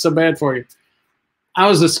 "Oh, that's so bad for you." I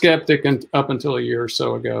was a skeptic up until a year or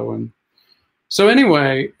so ago, and so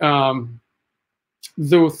anyway,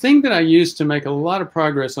 the thing that I use to make a lot of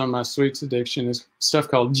progress on my sweets addiction is stuff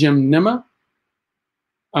called Gymnema,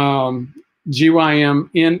 Gymnema.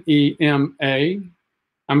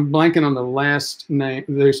 I'm blanking on the last name.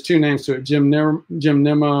 There's 2 names to it,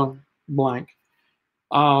 Gymnema blank.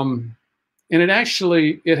 And it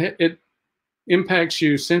actually, it impacts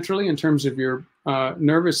you centrally in terms of your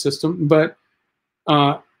nervous system, but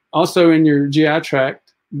also in your GI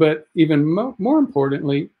tract, but even more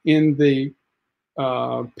importantly, in the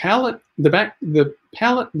palate, the back of the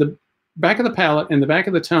palate and the back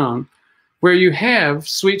of the tongue, where you have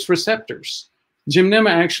sweets receptors.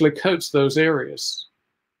 Gymnema actually coats those areas.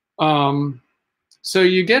 So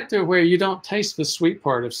you get to where you don't taste the sweet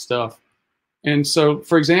part of stuff. And so,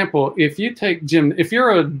 for example, if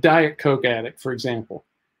you're a Diet Coke addict, for example,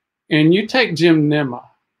 and you take Gymnema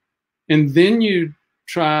and then you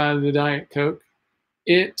try the Diet Coke,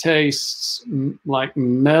 it tastes like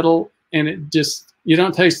metal, and you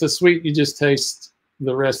don't taste the sweet, you just taste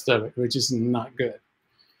the rest of it, which is not good.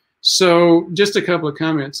 So just a couple of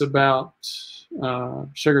comments about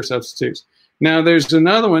sugar substitutes. Now there's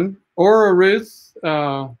another one, Ora Ruth,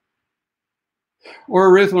 one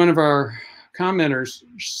of our commenters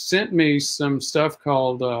sent me some stuff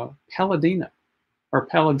called Paladina. or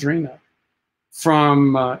Paladrina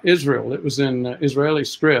from Israel. It was in Israeli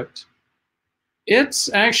script.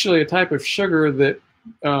 It's actually a type of sugar that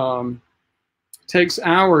takes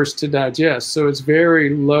hours to digest, so it's very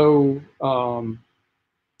low.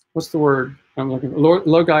 What's the word I'm looking for?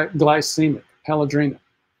 Low glycemic, Paladrina.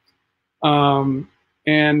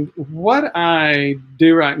 And what I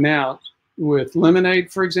do right now with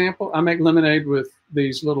lemonade, for example, I make lemonade with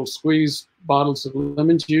these little squeeze bottles of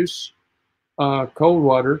lemon juice, cold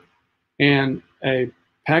water, and a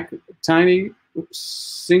tiny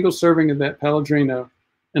single serving of that Paladrina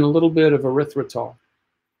and a little bit of erythritol.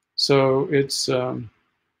 So it's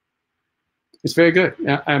very good.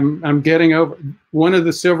 I'm getting over. One of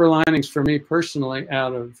the silver linings for me personally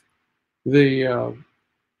out of the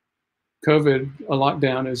COVID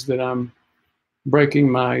lockdown is that I'm breaking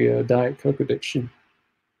my Diet Coke addiction.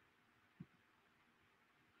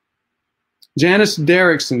 Janice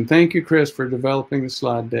Derrickson, thank you, Chris, for developing the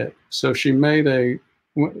slide deck. So she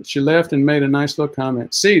left and made a nice little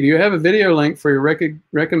comment. C, do you have a video link for your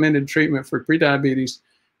recommended treatment for prediabetes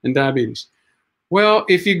and diabetes? Well,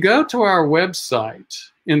 if you go to our website,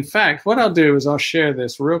 in fact, what I'll do is I'll share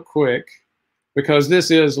this real quick because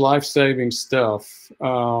this is life-saving stuff.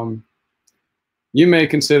 You may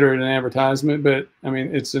consider it an advertisement, but I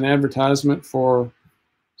mean, it's an advertisement for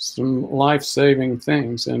some life-saving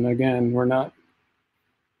things. And again, we're not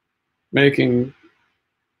making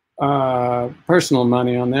personal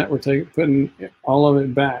money on that. We're putting all of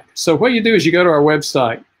it back. So what you do is you go to our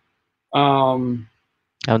website.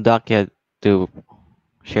 Doc, you had to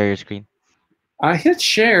share your screen. I hit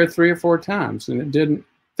share 3 or 4 times and it didn't.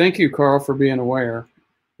 Thank you, Carl, for being aware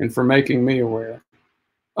and for making me aware.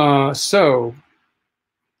 So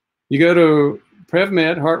you go to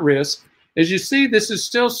Prevmed, heart risk. As you see, this is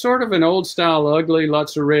still sort of an old style ugly,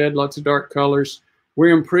 lots of red, lots of dark colors.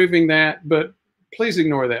 We're improving that, but please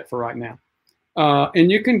ignore that for right now. And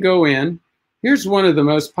you can go in. Here's one of the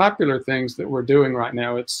most popular things that we're doing right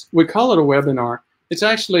now. We call it a webinar. It's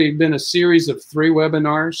actually been a series of 3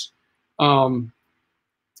 webinars.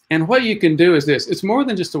 And what you can do is this. It's more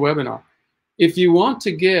than just a webinar. If you want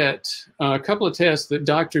to get a couple of tests that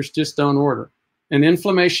doctors just don't order, an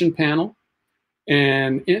inflammation panel,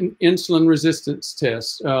 and insulin resistance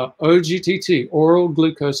test, OGTT, oral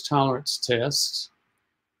glucose tolerance tests,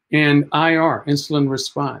 and IR, insulin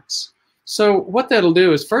response. So what that'll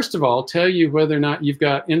do is, first of all, tell you whether or not you've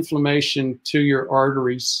got inflammation to your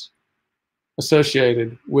arteries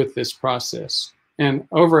associated with this process. And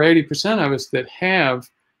over 80% of us that have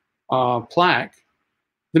plaque,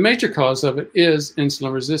 the major cause of it is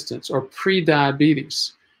insulin resistance or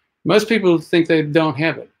pre-diabetes. Most people think they don't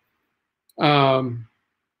have it. The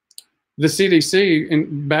CDC,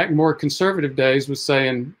 in back more conservative days, was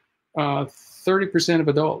saying 30% of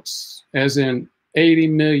adults, as in 80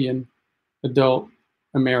 million adult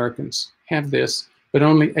Americans, have this, but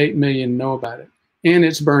only 8 million know about it. And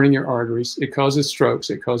it's burning your arteries. It causes strokes.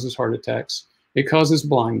 It causes heart attacks. It causes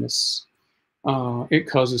blindness. It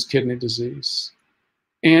causes kidney disease.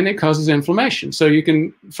 And it causes inflammation. So you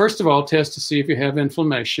can, first of all, test to see if you have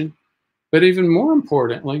inflammation. But even more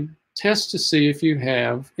importantly, test to see if you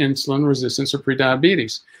have insulin resistance or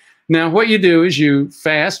prediabetes. Now, what you do is you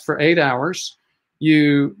fast for 8 hours.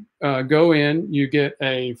 You go in, you get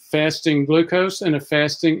a fasting glucose and a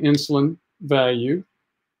fasting insulin value.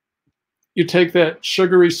 You take that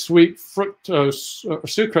sugary sweet fructose, or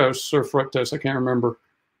sucrose or fructose, I can't remember.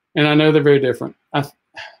 And I know they're very different. I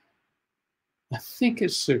think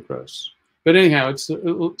it's sucrose. But anyhow, it's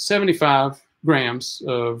 75 grams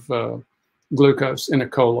of glucose in a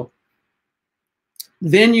cola.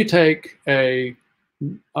 Then you take a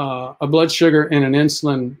blood sugar and an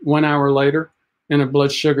insulin 1 hour later, and a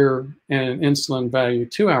blood sugar and an insulin value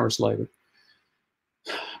 2 hours later.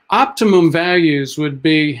 Optimum values would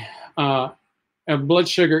be a blood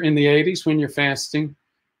sugar in the 80s when you're fasting,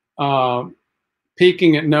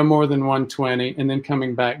 peaking at no more than 120, and then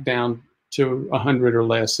coming back down to 100 or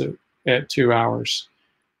less at 2 hours.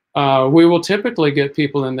 We will typically get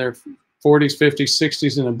people in their 40s, 50s,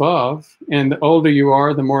 60s, and above. And the older you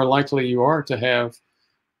are, the more likely you are to have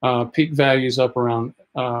peak values up around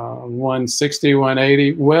 160,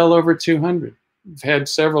 180, well over 200. We've had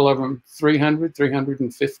several of them, 300,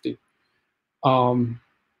 350.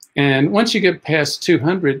 And once you get past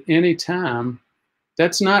 200 anytime,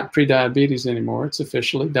 that's not prediabetes anymore. It's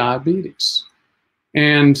officially diabetes.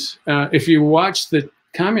 And if you watch the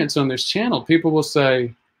comments on this channel, people will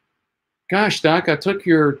say, gosh, Doc, I took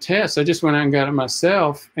your test. I just went out and got it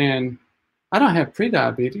myself, and I don't have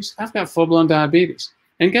prediabetes. I've got full-blown diabetes.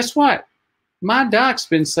 And guess what? My doc's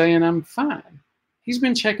been saying I'm fine. He's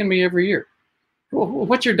been checking me every year.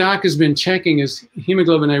 what your doc has been checking is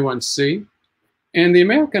hemoglobin A1C, and the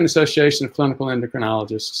American Association of Clinical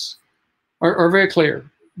Endocrinologists are very clear.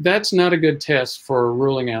 That's not a good test for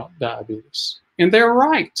ruling out diabetes. And they're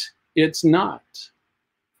right, it's not.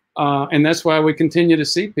 And that's why we continue to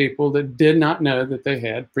see people that did not know that they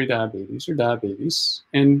had prediabetes or diabetes.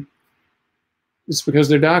 And it's because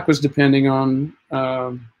their doc was depending on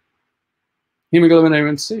hemoglobin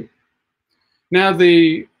A1C. Now,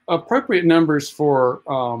 the appropriate numbers for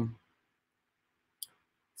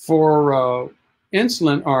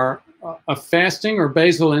insulin are a fasting or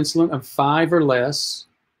basal insulin of 5 or less,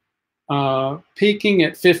 peaking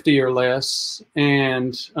at 50 or less,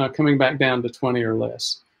 and coming back down to 20 or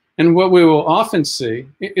less. And what we will often see,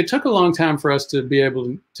 it took a long time for us to be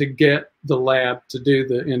able to get the lab to do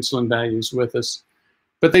the insulin values with us,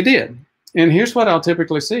 but they did. And here's what I'll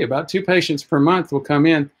typically see. About 2 patients per month will come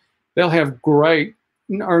in. They'll have great,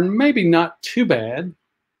 or maybe not too bad,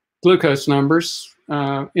 glucose numbers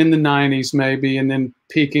in the 90s maybe, and then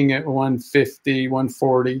peaking at 150,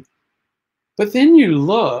 140. But then you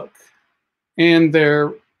look, and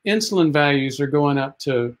their insulin values are going up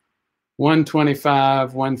to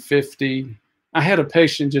 125, 150. I had a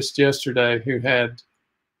patient just yesterday who had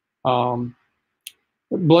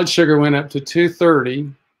blood sugar went up to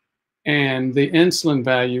 230, and the insulin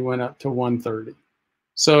value went up to 130.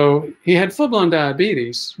 So he had full-blown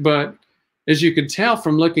diabetes, but as you could tell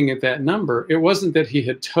from looking at that number, it wasn't that he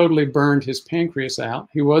had totally burned his pancreas out.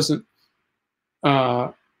 He wasn't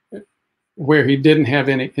where he didn't have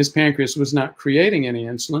any, his pancreas was not creating any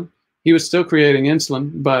insulin. He was still creating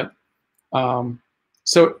insulin, but but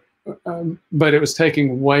it was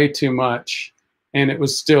taking way too much, and it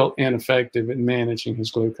was still ineffective in managing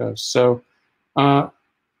his glucose. So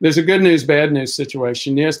there's a good news, bad news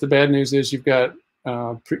situation. Yes, the bad news is you've got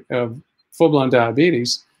full-blown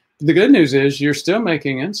diabetes. The good news is you're still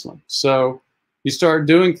making insulin. So you start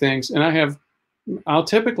doing things, and I'll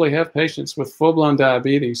typically have patients with full-blown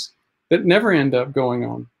diabetes that never end up going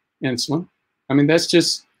on insulin. I mean,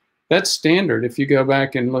 that's standard. If you go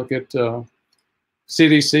back and look at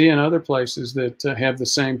CDC and other places that have the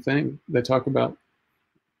same thing, they talk about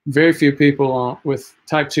very few people with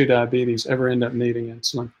type 2 diabetes ever end up needing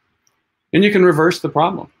insulin. And you can reverse the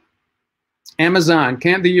problem. Amazon,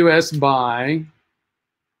 can't the US buy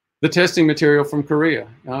the testing material from Korea?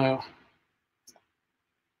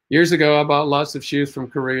 Years ago, I bought lots of shoes from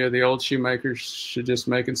Korea. The old shoemakers should just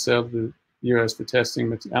make and sell to the US the testing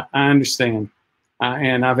material. I understand.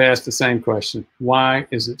 And I've asked the same question. Why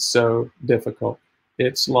is it so difficult?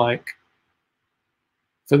 It's like,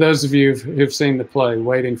 for those of you who've seen the play,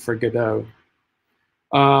 Waiting for Godot.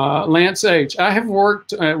 Lance H., I have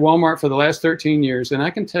worked at Walmart for the last 13 years, and I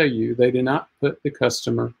can tell you they do not put the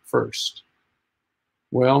customer first.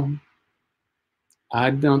 Well, I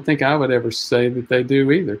don't think I would ever say that they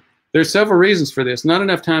do either. There's several reasons for this. Not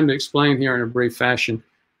enough time to explain here in a brief fashion.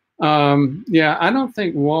 Yeah, I don't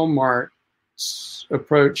think Walmart's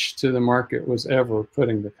approach to the market was ever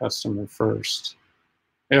putting the customer first.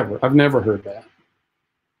 Ever. I've never heard that.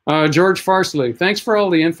 George Farsley, thanks for all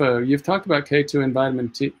the info. You've talked about K2 and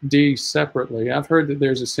vitamin D separatally. I've heard that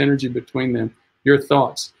there's a synergy between them. Your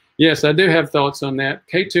thoughts? Yes, I do have thoughts on that.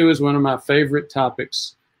 K2 is one of my favorite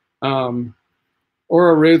topics. Ora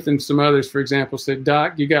Ruth and some others, for example, said,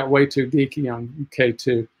 Doc, you got way too geeky on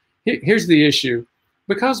K2. Here's the issue.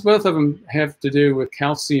 Because both of them have to do with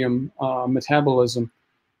calcium metabolism,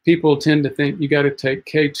 people tend to think you got to take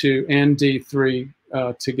K2 and D3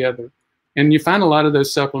 together. And you find a lot of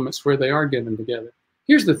those supplements where they are given together.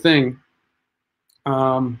 Here's the thing.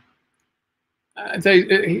 They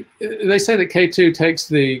say that K2 takes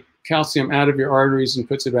the calcium out of your arteries and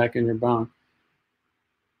puts it back in your bone.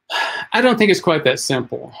 I don't think it's quite that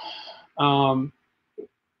simple. K2,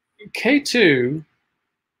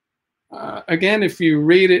 again, if you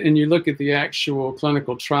read it and you look at the actual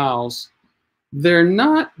clinical trials, they're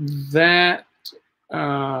not that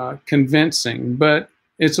convincing, but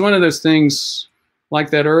it's one of those things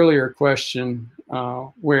like that earlier question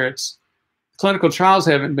where it's clinical trials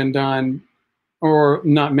haven't been done, or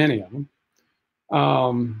not many of them.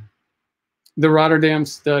 The Rotterdam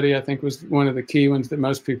study, I think, was one of the key ones that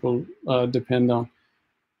most people depend on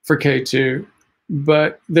for K2.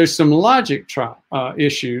 But there's some logic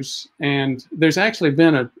issues, and there's actually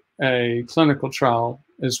been a clinical trial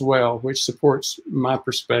as well, which supports my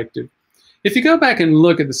perspective. If you go back and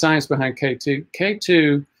look at the science behind K2,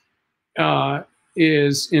 K2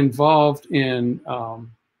 is involved in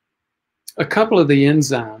a couple of the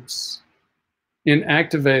enzymes in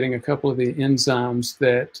activating a couple of the enzymes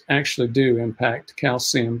that actually do impact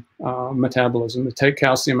calcium metabolism, to take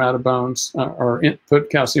calcium out of bones or put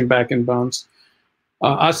calcium back in bones.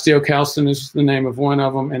 Osteocalcin is the name of one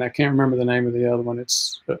of them, and I can't remember the name of the other one.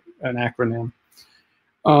 It's an acronym.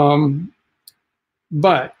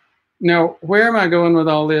 But now, where am I going with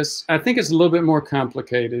all this? I think it's a little bit more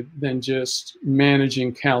complicated than just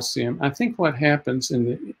managing calcium. I think what happens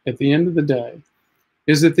at the end of the day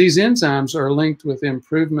is that these enzymes are linked with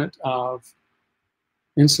improvement of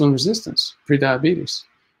insulin resistance, prediabetes.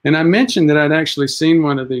 And I mentioned that I'd actually seen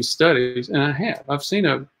one of these studies, and I have. I've seen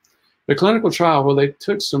a clinical trial where they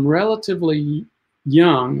took some relatively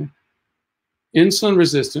young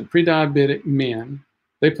insulin-resistant prediabetic men.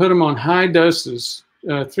 They put them on high doses,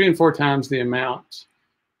 3 and 4 times the amount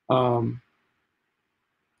of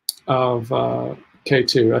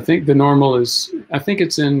K2. I think the normal is, I think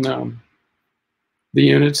it's in the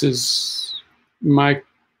units is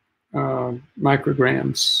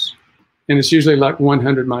micrograms, and it's usually like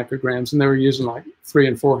 100 micrograms, and they were using like 300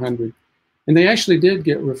 and 400. And they actually did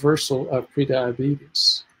get reversal of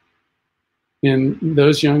prediabetes in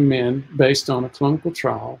those young men based on a clinical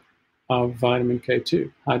trial of vitamin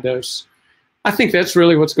K2, high dose. I think that's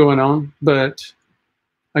really what's going on. But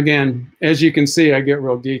again, as you can see, I get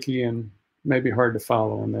real geeky and maybe hard to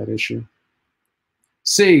follow on that issue.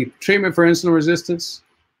 C, treatment for insulin resistance,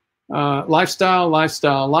 lifestyle,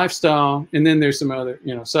 and then there's some other,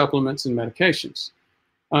 supplements and medications.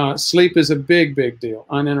 Sleep is a big, big deal.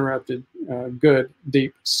 Uninterrupted, good,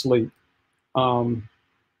 deep sleep. By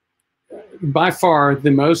far,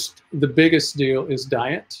 the biggest deal is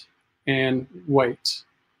diet and weight.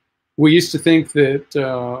 We used to think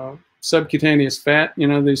that subcutaneous fat,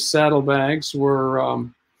 these saddlebags were,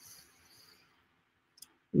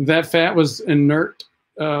 that fat was inert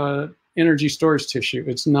energy storage tissue.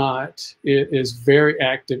 It's not. It is very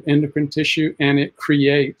active endocrine tissue, and it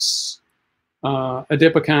creates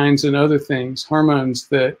adipokines and other things, hormones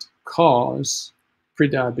that cause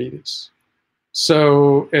prediabetes.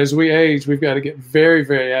 So as we age, we've got to get very,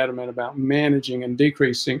 very adamant about managing and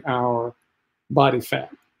decreasing our body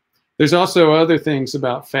fat. There's also other things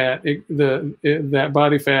about fat. That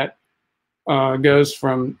body fat goes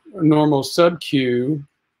from normal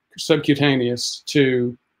subcutaneous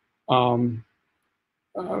to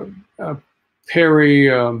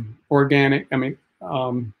peri-organic.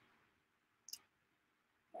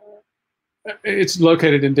 It's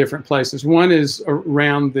located in different places. One is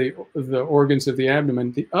around the organs of the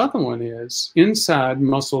abdomen. The other one is inside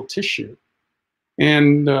muscle tissue,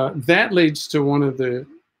 and that leads to one of the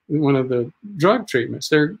drug treatments.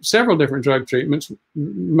 There are several different drug treatments.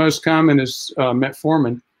 Most common is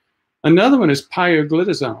metformin. Another one is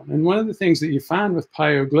pioglitazone. And one of the things that you find with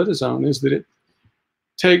pioglitazone is that it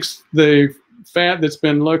takes the fat that's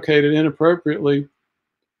been located inappropriately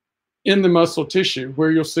in the muscle tissue, where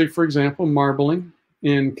you'll see, for example, marbling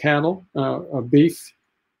in cattle, beef.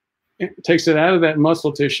 It takes it out of that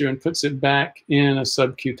muscle tissue and puts it back in a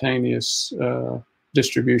subcutaneous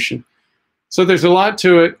distribution. So there's a lot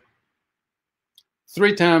to it.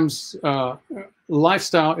 3 times,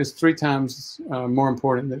 lifestyle is 3 times more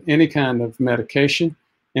important than any kind of medication,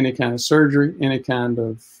 any kind of surgery, any kind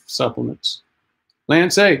of supplements.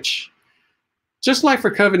 Lance H. Just like for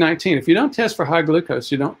COVID-19, if you don't test for high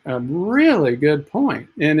glucose, you don't, a really good point.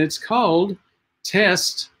 And it's called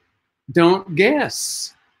test, don't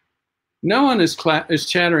guess. No one is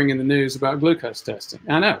chattering in the news about glucose testing.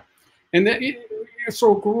 I know. And it's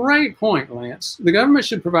a great point, Lance. The government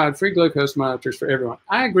should provide free glucose monitors for everyone.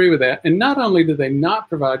 I agree with that. And not only do they not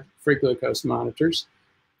provide free glucose monitors,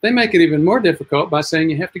 they make it even more difficult by saying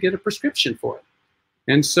you have to get a prescription for it.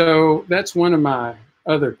 And so that's one of my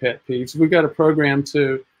other pet peeves. We've got a program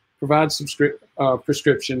to provide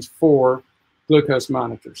prescriptions for glucose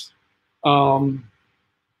monitors. The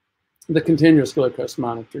continuous glucose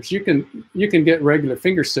monitors. You can get regular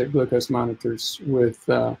finger stick glucose monitors with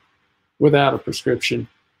without a prescription.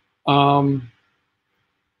 But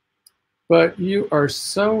you are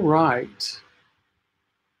so right.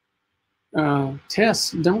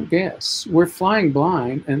 Tests, don't guess. We're flying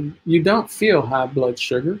blind, and you don't feel high blood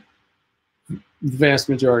sugar the vast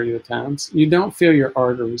majority of the times. You don't feel your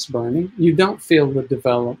arteries burning. You don't feel the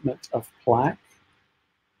development of plaque.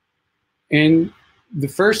 And the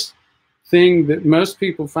first thing that most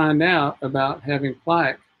people find out about having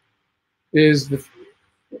plaque is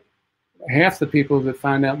half the people that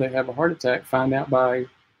find out they have a heart attack find out by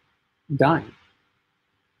dying.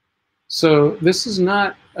 So this is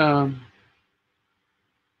not,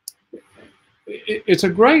 it's a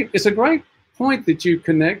great point that you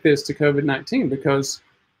connect this to COVID-19, because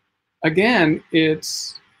again,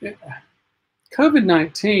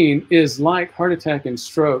 COVID-19 is like heart attack and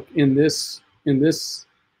stroke in this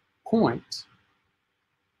point.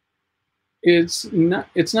 It's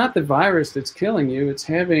not the virus that's killing you. It's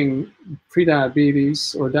having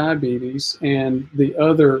prediabetes or diabetes and the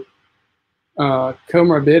other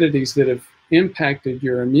comorbidities that have impacted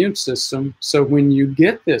your immune system. So when you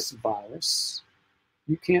get this virus,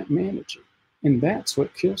 you can't manage it, and that's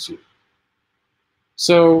what kills you.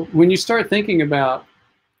 So when you start thinking about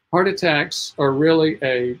heart attacks are really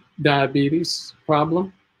a diabetes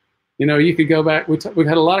problem, you know, you could go back. We've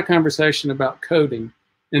had a lot of conversation about coding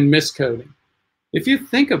and miscoding. If you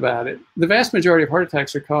think about it, the vast majority of heart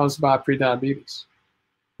attacks are caused by prediabetes.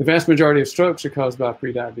 The vast majority of strokes are caused by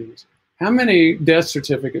prediabetes. How many death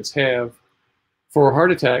certificates for a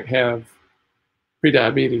heart attack have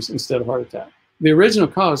prediabetes instead of heart attack? The original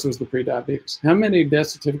cause was the prediabetes. How many death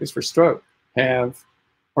certificates for stroke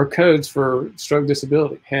or codes for stroke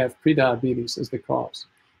disability have prediabetes as the cause?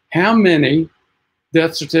 How many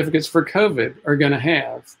death certificates for COVID are going to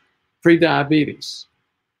have prediabetes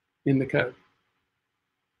in the code?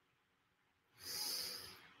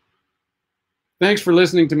 Thanks for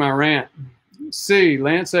listening to my rant. C,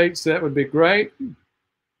 Lance H, that would be great.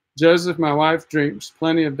 Joseph, my wife drinks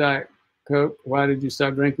plenty of Diet Coke. Why did you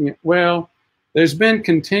stop drinking it? Well, there's been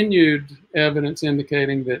continued evidence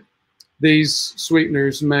indicating that these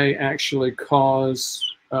sweeteners may actually cause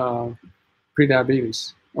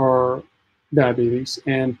prediabetes or diabetes.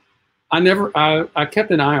 And I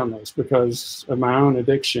kept an eye on those because of my own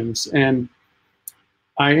addictions. And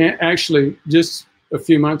I actually just a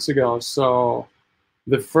few months ago saw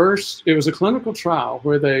it was a clinical trial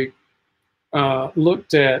where they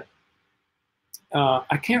looked at,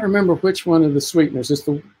 I can't remember which one of the sweeteners. It's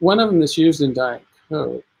one of them that's used in Diet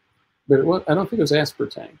Coke, but I don't think it was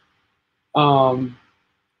aspartame.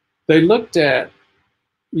 They looked at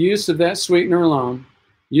use of that sweetener alone,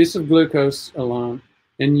 use of glucose alone,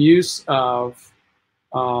 and use of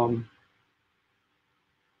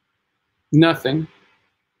nothing,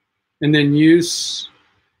 and then use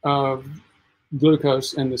of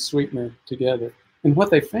glucose and the sweetener together. And what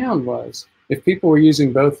they found was if people were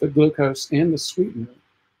using both the glucose and the sweetener,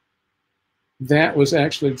 that was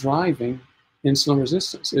actually driving insulin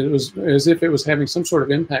resistance. It was as if it was having some sort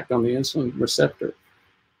of impact on the insulin receptor.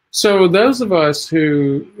 So those of us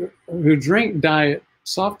who drink diet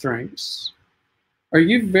soft drinks, are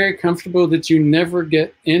you very comfortable that you never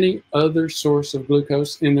get any other source of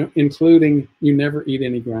glucose, including you never eat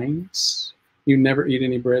any grains, you never eat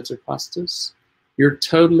any breads or pastas? You're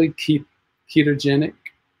totally ketogenic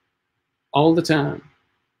all the time,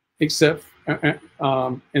 except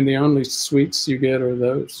and the only sweets you get are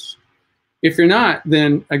those. If you're not,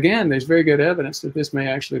 then again, there's very good evidence that this may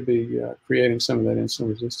actually be creating some of that insulin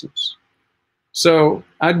resistance. So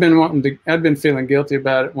I'd been feeling guilty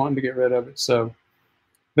about it, wanting to get rid of it. So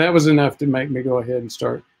that was enough to make me go ahead and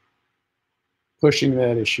start pushing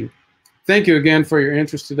that issue. Thank you again for your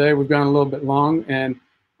interest today. We've gone a little bit long, and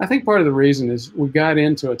I think part of the reason is we got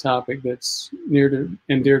into a topic that's near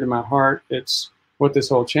and dear to my heart. It's what this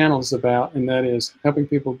whole channel is about, and that is helping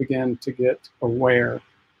people begin to get aware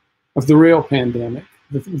of the real pandemic,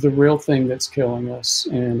 the real thing that's killing us,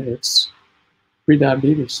 and it's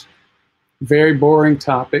prediabetes. Very boring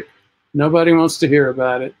topic. Nobody wants to hear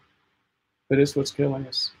about it, but it's what's killing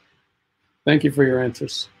us. Thank you for your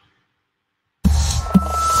interest.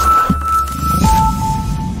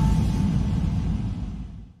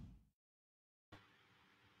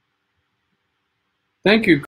 Thank you.